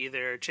to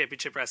either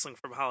Championship Wrestling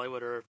from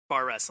Hollywood or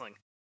Bar Wrestling.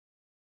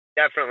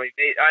 Definitely.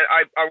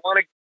 I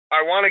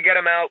want to get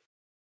them out,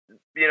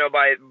 you know,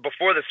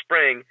 before the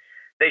spring.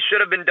 They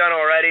should have been done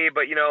already,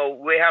 but, you know,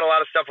 we had a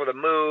lot of stuff with a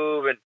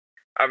move, and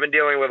I've been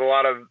dealing with a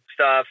lot of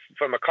stuff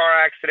from a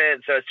car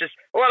accident. So it's just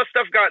a lot of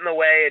stuff got in the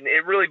way, and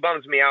it really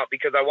bums me out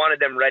because I wanted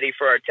them ready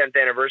for our 10th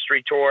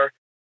anniversary tour.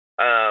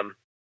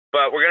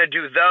 But we're going to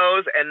do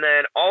those. And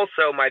then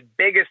also my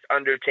biggest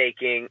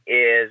undertaking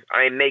is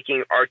I'm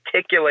making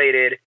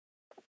articulated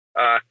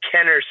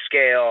Kenner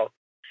scale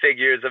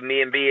figures of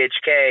me and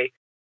BHK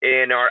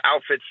in our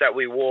outfits that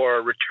we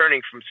wore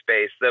returning from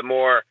space. The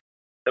more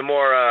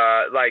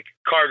like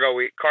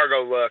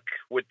cargo look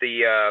with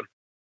the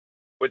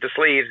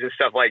sleeves and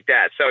stuff like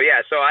that. So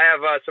yeah, so I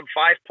have some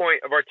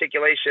 5-point of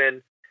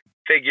articulation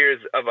figures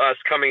of us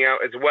coming out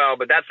as well,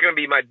 but that's going to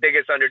be my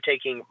biggest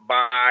undertaking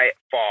by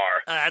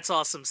far. That's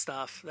awesome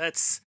stuff.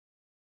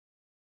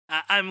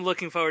 I'm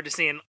looking forward to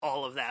seeing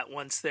all of that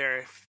once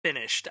they're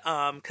finished,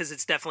 because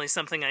it's definitely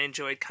something I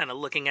enjoyed kind of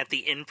looking at the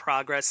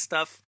in-progress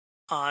stuff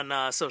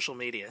on social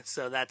media.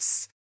 So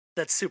that's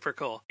super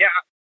cool. Yeah,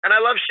 and I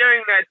love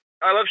sharing that.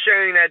 I love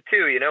sharing that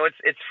too. You know,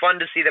 it's fun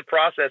to see the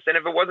process. And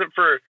if it wasn't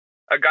for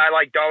a guy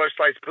like Dollar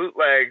Slice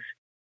Bootlegs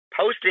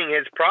posting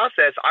his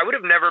process, I would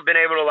have never been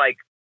able to, like,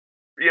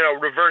 you know,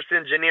 reverse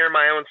engineer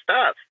my own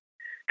stuff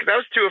because I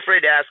was too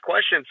afraid to ask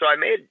questions. So I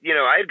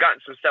had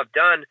gotten some stuff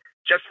done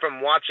just from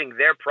watching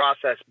their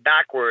process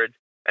backwards.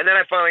 And then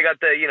I finally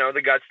got the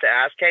guts to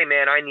ask, hey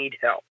man, I need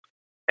help.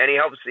 And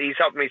he's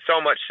helped me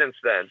so much since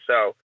then.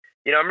 So,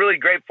 you know, I'm really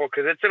grateful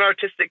because it's an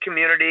artistic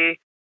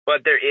community,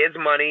 but there is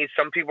money.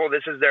 Some people,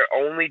 this is their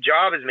only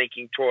job is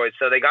making toys.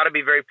 So they got to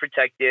be very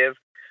protective,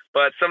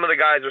 but some of the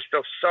guys are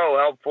still so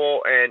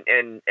helpful and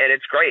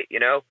it's great. You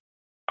know,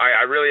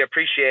 I really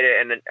appreciate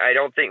it. And I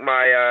don't think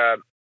my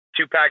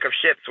 2-pack of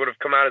ships would have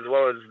come out as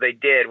well as they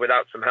did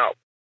without some help.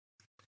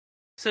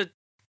 So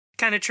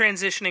kind of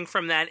transitioning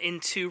from that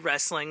into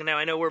wrestling. Now,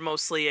 I know we're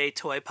mostly a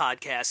toy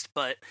podcast,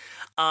 but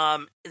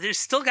there's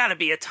still got to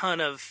be a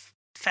ton of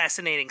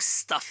fascinating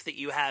stuff that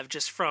you have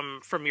just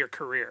from your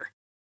career.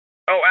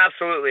 Oh,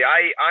 absolutely.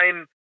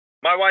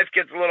 My wife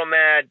gets a little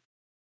mad.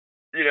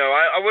 You know,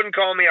 I wouldn't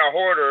call me a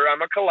hoarder.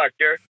 I'm a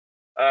collector.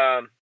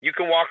 You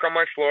can walk on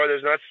my floor.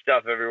 There's not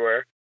stuff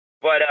everywhere.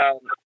 But,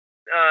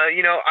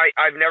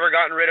 I've never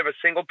gotten rid of a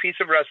single piece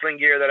of wrestling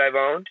gear that I've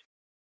owned.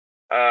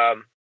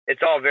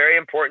 It's all very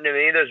important to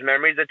me. There's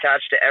memories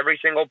attached to every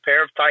single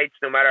pair of tights,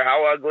 no matter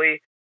how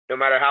ugly, no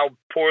matter how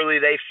poorly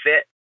they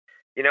fit.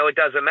 It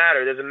doesn't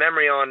matter. There's a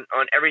memory on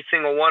every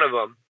single one of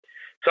them.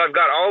 So I've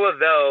got all of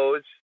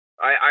those.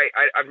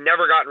 I've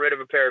never gotten rid of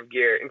a pair of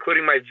gear,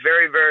 including my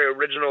very, very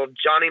original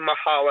Johnny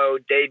Mahalo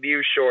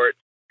debut shorts,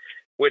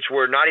 which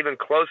were not even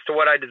close to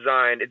what I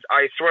designed.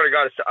 I swear to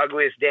God, it's the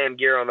ugliest damn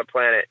gear on the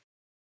planet.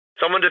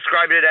 Someone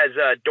described it as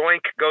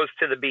Doink Goes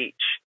to the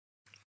Beach.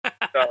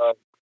 So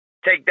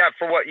take that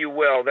for what you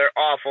will. They're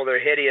awful. They're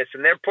hideous,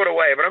 and they're put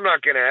away, but I'm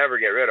not going to ever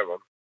get rid of them.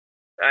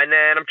 And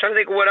then I'm trying to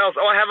think of what else.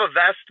 Oh, I have a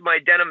vest, my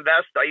denim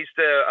vest. I used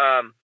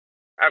to,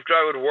 after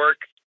I would work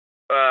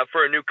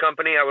for a new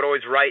company, I would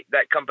always write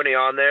that company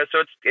on there.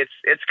 So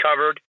it's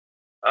covered.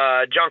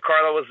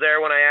 Giancarlo was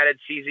there when I added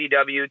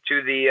CZW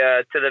to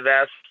the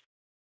vest.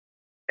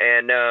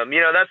 And,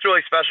 that's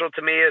really special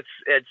to me.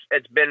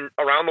 It's been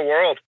around the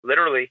world,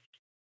 literally,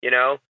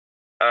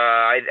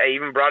 I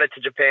even brought it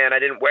to Japan. I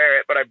didn't wear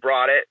it, but I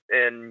brought it,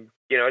 and,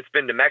 it's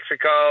been to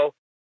Mexico.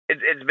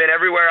 It's been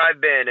everywhere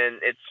I've been,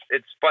 and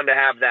it's fun to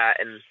have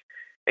that. And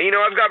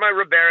I've got my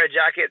Ribera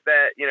jacket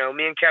that,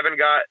 me and Kevin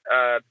got,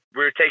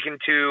 we were taken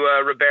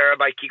to Ribera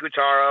by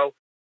Kikutaro.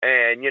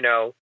 And,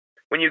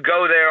 when you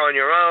go there on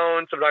your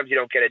own, sometimes you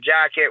don't get a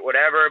jacket,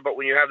 whatever. But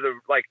when you have the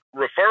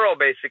referral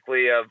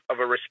basically of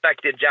a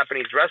respected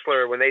Japanese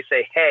wrestler, when they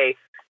say, hey,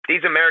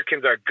 these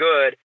Americans are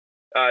good,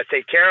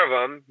 take care of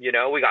them,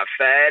 we got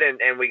fed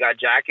and we got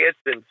jackets.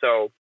 And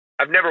so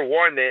I've never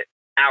worn it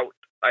out.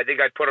 I think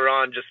I put it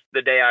on just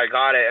the day I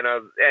got it,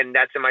 and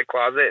that's in my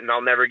closet, and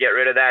I'll never get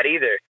rid of that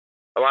either.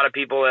 A lot of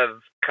people have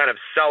kind of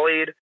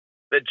sullied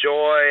the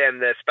joy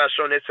and the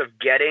specialness of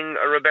getting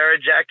a Ribera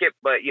jacket,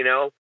 but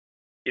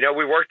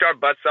we worked our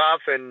butts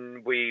off,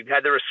 and we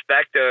had the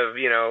respect of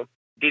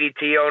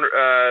DDT owner,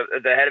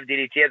 the head of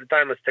DDT at the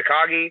time was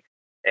Takagi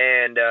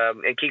and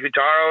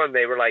Kikutaro, and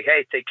they were like,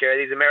 "Hey, take care of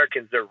these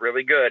Americans; they're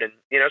really good." And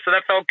so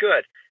that felt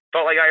good.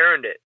 Felt like I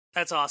earned it.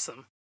 That's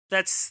awesome.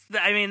 That's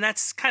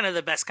kind of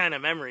the best kind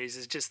of memories,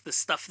 is just the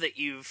stuff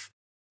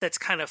that's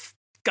kind of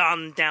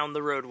gone down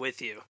the road with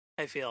you,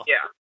 I feel.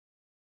 Yeah.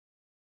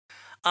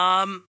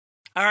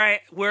 All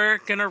right, we're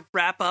going to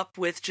wrap up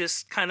with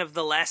just kind of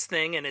the last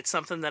thing, and it's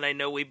something that I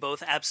know we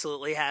both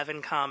absolutely have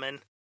in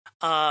common.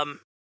 I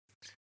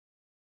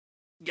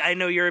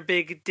know you're a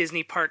big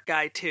Disney park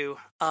guy too.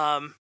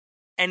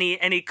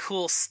 Any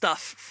cool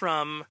stuff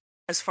from,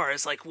 as far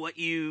as what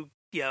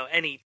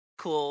any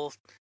cool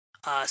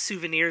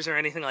souvenirs or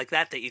anything like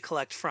that you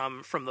collect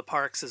from the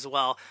parks as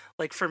well?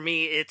 For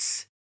me,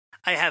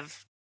 I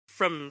have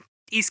from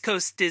East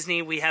Coast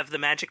Disney, we have the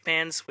Magic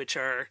Bands, which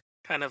are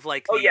kind of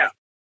like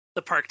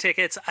the park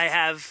tickets. I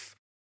have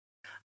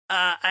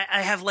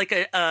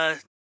a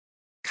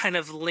kind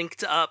of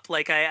linked up,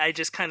 I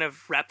just kind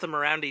of wrap them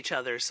around each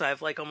other, so I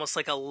have almost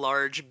a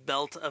large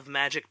belt of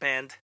Magic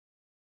Band.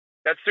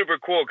 That's super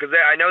cool, because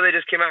I know they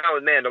just came out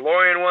with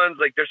Mandalorian ones.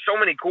 There's so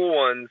many cool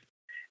ones,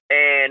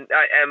 and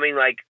I mean,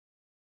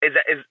 is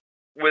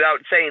without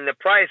saying the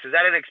price, is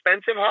that an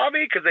expensive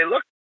hobby? Because they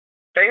look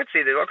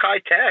fancy, they look high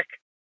tech.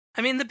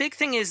 I mean, the big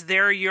thing is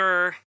they're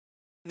your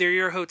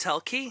hotel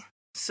key.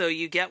 So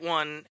you get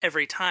one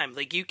every time.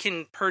 You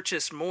can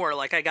purchase more.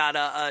 I got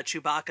a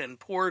Chewbacca and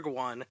Porg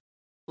one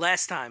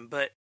last time,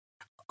 but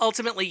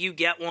ultimately you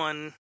get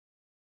one,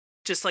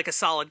 just a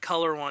solid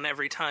color one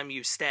every time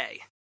you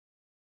stay.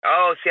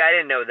 Oh, see, I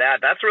didn't know that.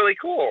 That's really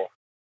cool.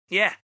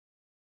 Yeah.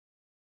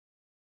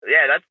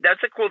 Yeah,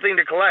 that's a cool thing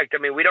to collect. I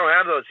mean, we don't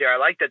have those here. I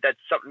like that. That's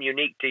something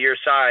unique to your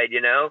side,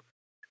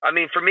 I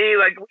mean, for me,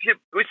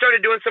 we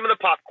started doing some of the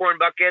popcorn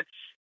buckets,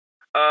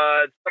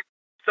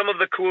 some of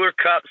the cooler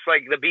cups,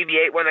 the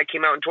BB-8 one that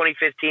came out in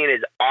 2015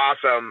 is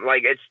awesome.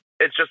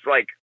 It's just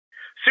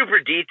super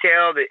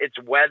detailed. It's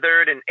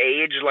weathered and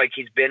aged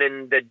he's been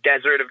in the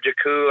desert of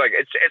Jakku.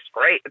 It's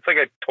great. It's like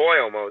a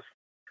toy almost.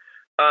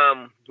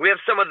 We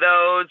have some of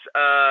those.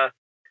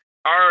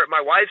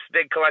 My wife's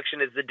big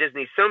collection is the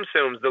Disney Tsum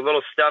Tsums, the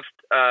little stuffed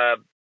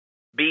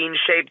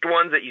bean-shaped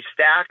ones that you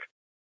stack.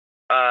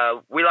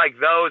 We like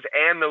those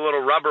and the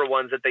little rubber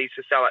ones that they used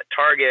to sell at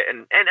Target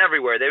and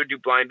everywhere. They would do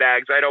blind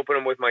bags. I'd open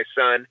them with my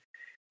son.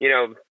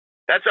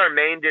 That's our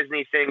main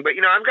Disney thing. But,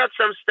 I've got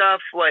some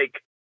stuff I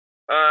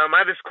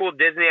have this cool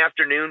Disney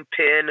Afternoon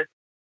pin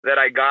that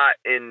I got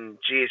in,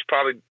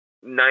 probably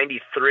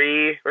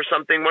 93 or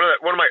something. One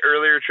of my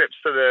earlier trips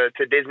to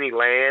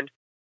Disneyland.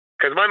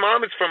 Because my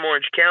mom is from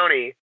Orange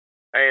County,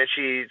 and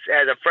she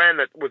has a friend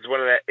that was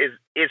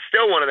is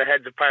still one of the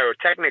heads of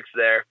pyrotechnics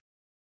there.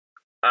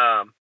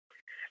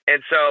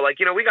 And so,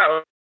 we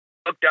got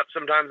hooked up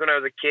sometimes when I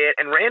was a kid,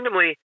 and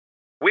randomly,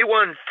 we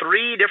won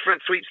 3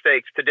 different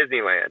sweepstakes to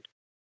Disneyland.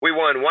 We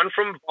won one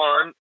from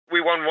Vons.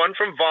 We won one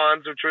from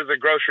Vons, which was a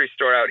grocery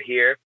store out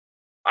here.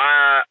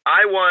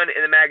 I won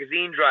in the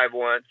magazine drive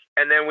once,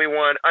 and then we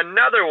won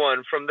another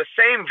one from the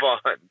same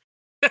Vons.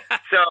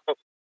 So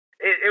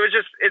it was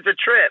just, it's a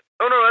trip.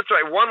 Oh no, that's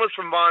right. One was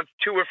from Vons,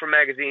 two were from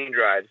Magazine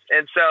Drives.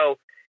 And so,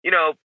 you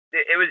know,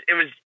 it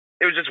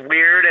was just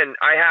weird. And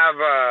I have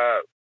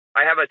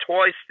a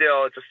toy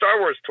still. It's a Star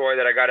Wars toy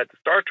that I got at the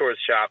Star Tours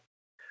shop.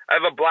 I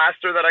have a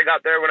blaster that I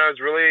got there when I was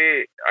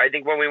I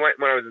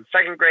was in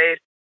second grade.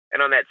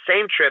 And on that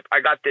same trip,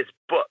 I got this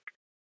book.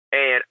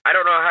 And I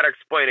don't know how to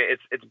explain it.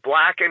 It's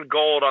black and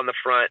gold on the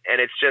front,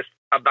 and it's just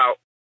about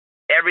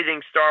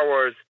everything Star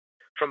Wars,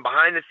 from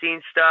behind the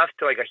scenes stuff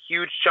to like a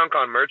huge chunk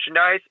on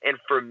merchandise. And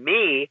for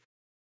me,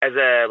 as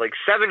a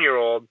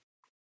 7-year-old,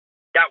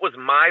 that was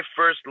my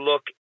first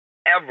look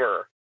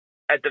ever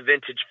at the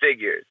vintage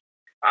figures.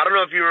 I don't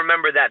know if you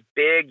remember that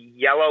big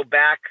yellow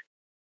back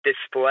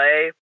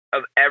display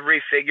of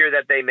every figure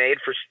that they made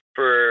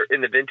for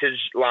in the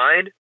vintage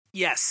line.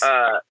 Yes.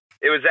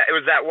 It was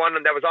that one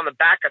that was on the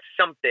back of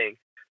something.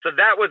 So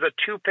that was a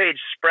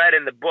 2-page spread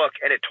in the book,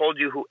 and it told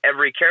you who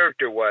every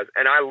character was.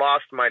 And I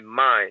lost my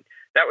mind.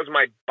 That was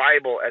my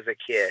Bible as a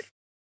kid.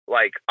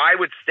 Like, I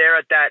would stare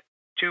at that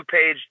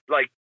 2-page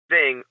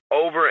thing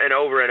over and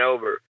over and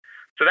over.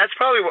 So that's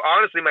probably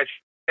honestly my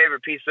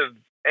favorite piece of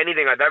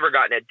anything I've ever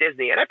gotten at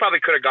Disney. And I probably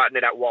could have gotten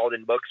it at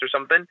Walden Books or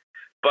something,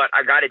 but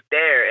I got it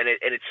there, and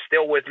it's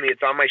still with me.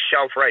 It's on my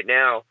shelf right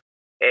now,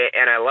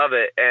 and I love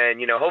it.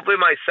 And, you know, hopefully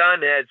my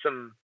son had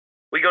some.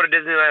 We go to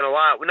Disneyland a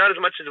lot. Not as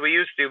much as we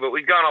used to, but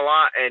we've gone a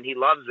lot, and he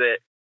loves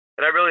it.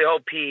 And I really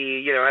hope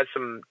he, you know, has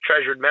some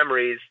treasured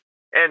memories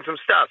and some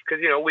stuff.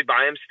 Because, you know, we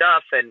buy him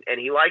stuff, and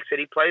he likes it.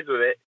 He plays with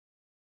it.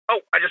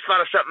 Oh, I just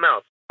thought of something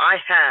else. I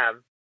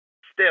have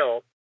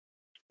still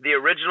the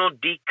original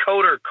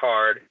decoder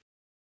card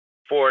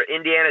for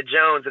Indiana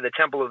Jones and the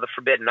Temple of the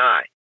Forbidden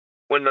Eye.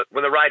 When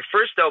the ride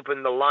first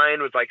opened, the line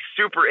was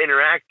super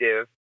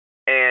interactive,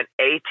 and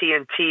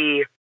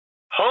AT&T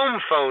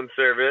home phone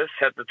service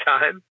at the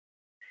time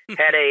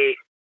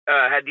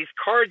had these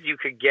cards you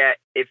could get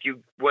if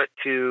you went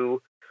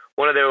to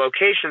one of their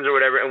locations or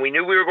whatever. And we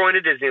knew we were going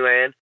to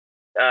Disneyland.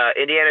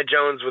 Indiana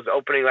Jones was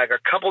opening a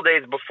couple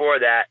days before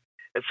that.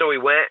 And so we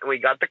went and we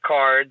got the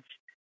cards,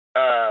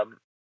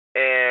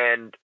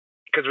 and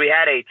because we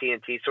had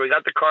AT&T, so we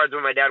got the cards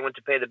when my dad went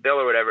to pay the bill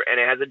or whatever. And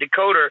it has a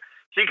decoder,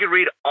 so you could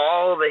read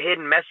all the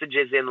hidden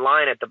messages in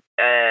line at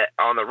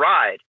on the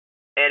ride.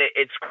 And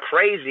it's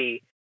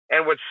crazy.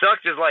 And what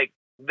sucked is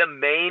the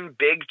main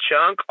big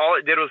chunk, all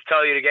it did was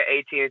tell you to get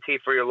AT&T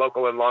for your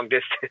local and long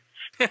distance.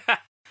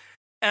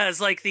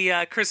 As like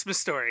the Christmas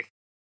Story.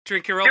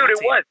 Drink your Ovaltine.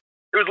 Dude,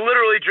 it was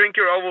literally drink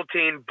your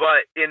Ovaltine,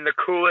 but in the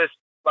coolest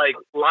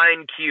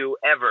line queue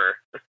ever.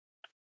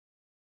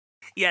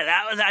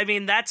 Yeah,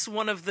 that's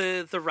one of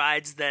the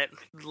rides that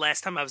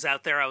last time I was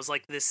out there, I was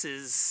like,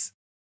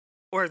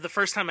 or the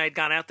first time I had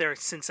gone out there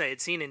since I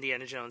had seen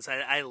Indiana Jones.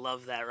 I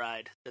love that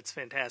ride. That's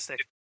fantastic.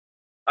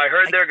 I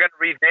heard they're going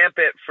to revamp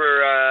it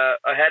for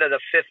ahead of the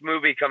 5th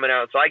movie coming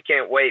out, so I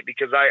can't wait,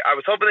 because I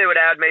was hoping they would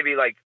add maybe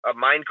a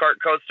minecart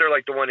coaster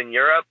like the one in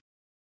Europe.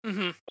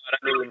 Mm-hmm. But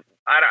I mean,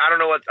 I don't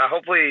know what.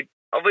 Hopefully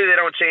they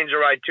don't change the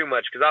ride too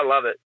much, because I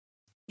love it.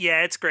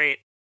 Yeah, it's great.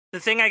 The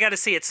thing I got to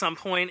see at some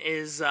point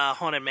is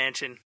Haunted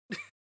Mansion.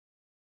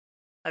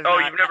 You've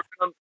never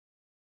come?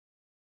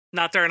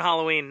 Not during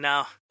Halloween,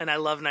 no. And I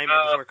love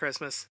Nightmare Before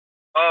Christmas.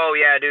 Oh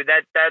yeah, dude,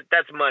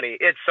 that's money.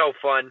 It's so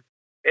fun.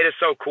 It is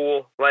so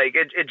cool.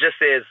 It just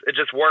is. It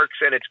just works,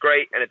 and it's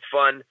great, and it's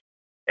fun.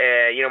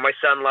 You know, my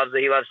son loves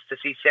it. He loves to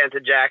see Santa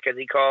Jack, as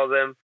he calls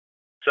him.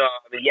 So,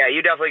 yeah,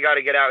 you definitely got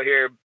to get out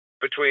here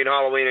between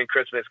Halloween and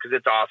Christmas, because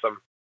it's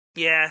awesome.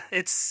 Yeah,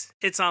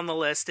 it's on the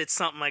list. It's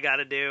something I got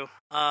to do.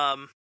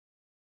 All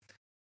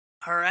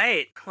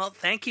right. Well,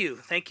 thank you.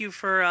 Thank you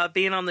for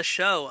being on the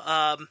show.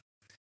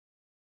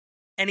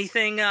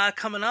 Anything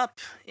coming up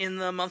in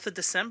the month of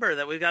December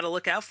that we've got to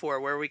look out for,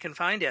 where we can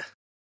find you?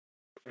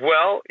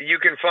 Well, you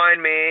can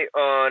find me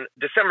on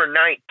December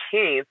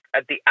 19th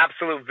at the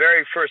absolute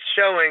very first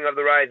showing of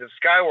The Rise of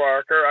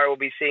Skywalker. I will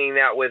be seeing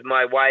that with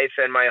my wife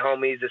and my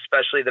homies,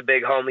 especially the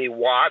big homie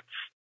Watts.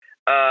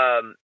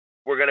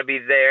 We're going to be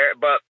there.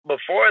 But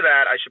before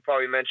that, I should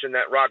probably mention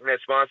that Rock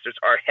Nest Monsters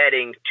are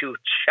heading to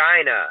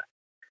China.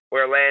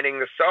 We're landing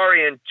the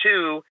Saurian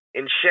 2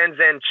 in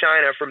Shenzhen,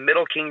 China for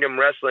Middle Kingdom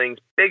Wrestling's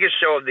biggest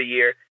show of the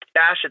year,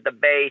 Bash at the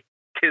Bay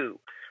 2.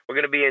 We're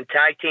going to be in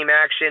tag team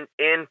action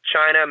in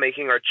China,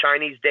 making our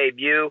Chinese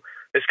debut.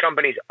 This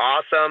company's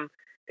awesome.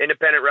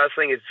 Independent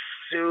wrestling is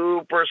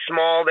super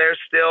small there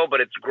still,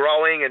 but it's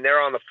growing, and they're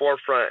on the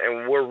forefront,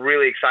 and we're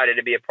really excited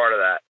to be a part of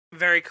that.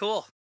 Very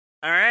cool.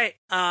 All right.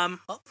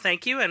 Well,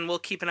 thank you, and we'll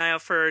keep an eye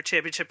out for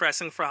Championship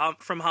Wrestling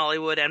from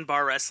Hollywood and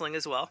Bar Wrestling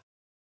as well.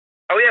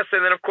 Oh, yes,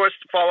 and then, of course,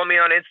 follow me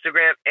on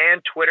Instagram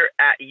and Twitter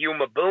at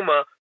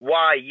Yumabooma,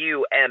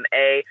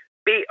 YUMABOOMA,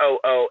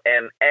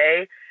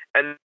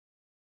 and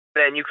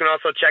then you can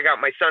also check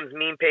out my son's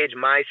meme page,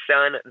 My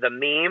Son the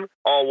Meme,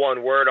 all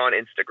one word, on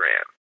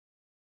Instagram.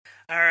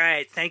 All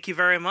right. Thank you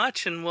very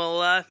much. And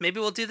maybe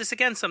we'll do this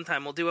again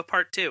sometime. We'll do a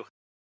part 2.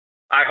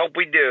 I hope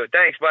we do.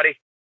 Thanks, buddy.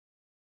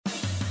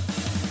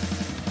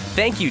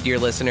 Thank you, dear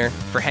listener,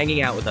 for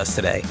hanging out with us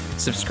today.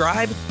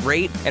 Subscribe,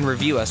 rate, and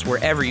review us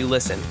wherever you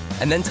listen,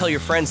 and then tell your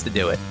friends to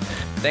do it.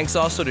 Thanks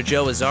also to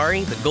Joe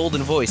Azari, the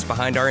golden voice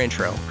behind our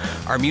intro.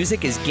 Our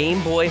music is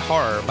Game Boy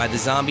Horror by the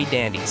Zombie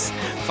Dandies.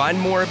 Find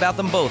more about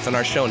them both in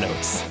our show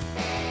notes.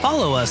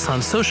 Follow us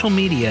on social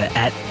media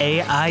at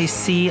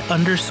AIC_podcast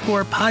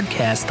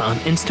on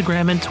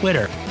Instagram and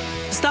Twitter.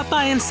 Stop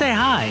by and say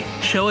hi,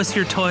 show us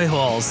your toy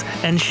hauls,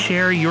 and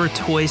share your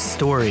toy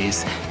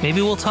stories.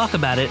 Maybe we'll talk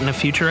about it in a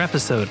future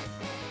episode.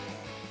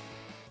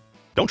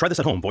 Don't try this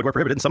at home. Void where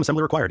prohibited and some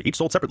assembly required. Each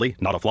sold separately,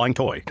 not a flying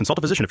toy. Consult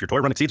a physician if your toy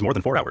run exceeds more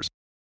than 4 hours.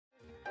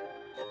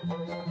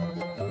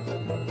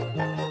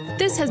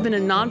 This has been a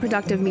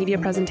non-productive media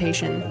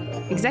presentation.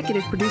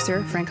 Executive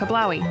producer Frank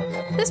Hablawi.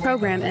 This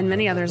program and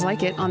many others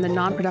like it on the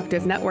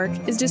Non-Productive Network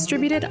is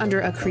distributed under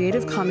a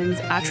Creative Commons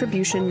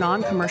Attribution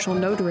Non-Commercial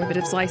No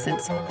Derivatives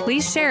license.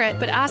 Please share it,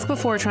 but ask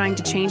before trying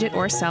to change it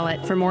or sell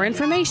it. For more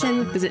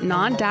information, visit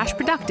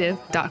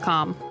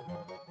non-productive.com.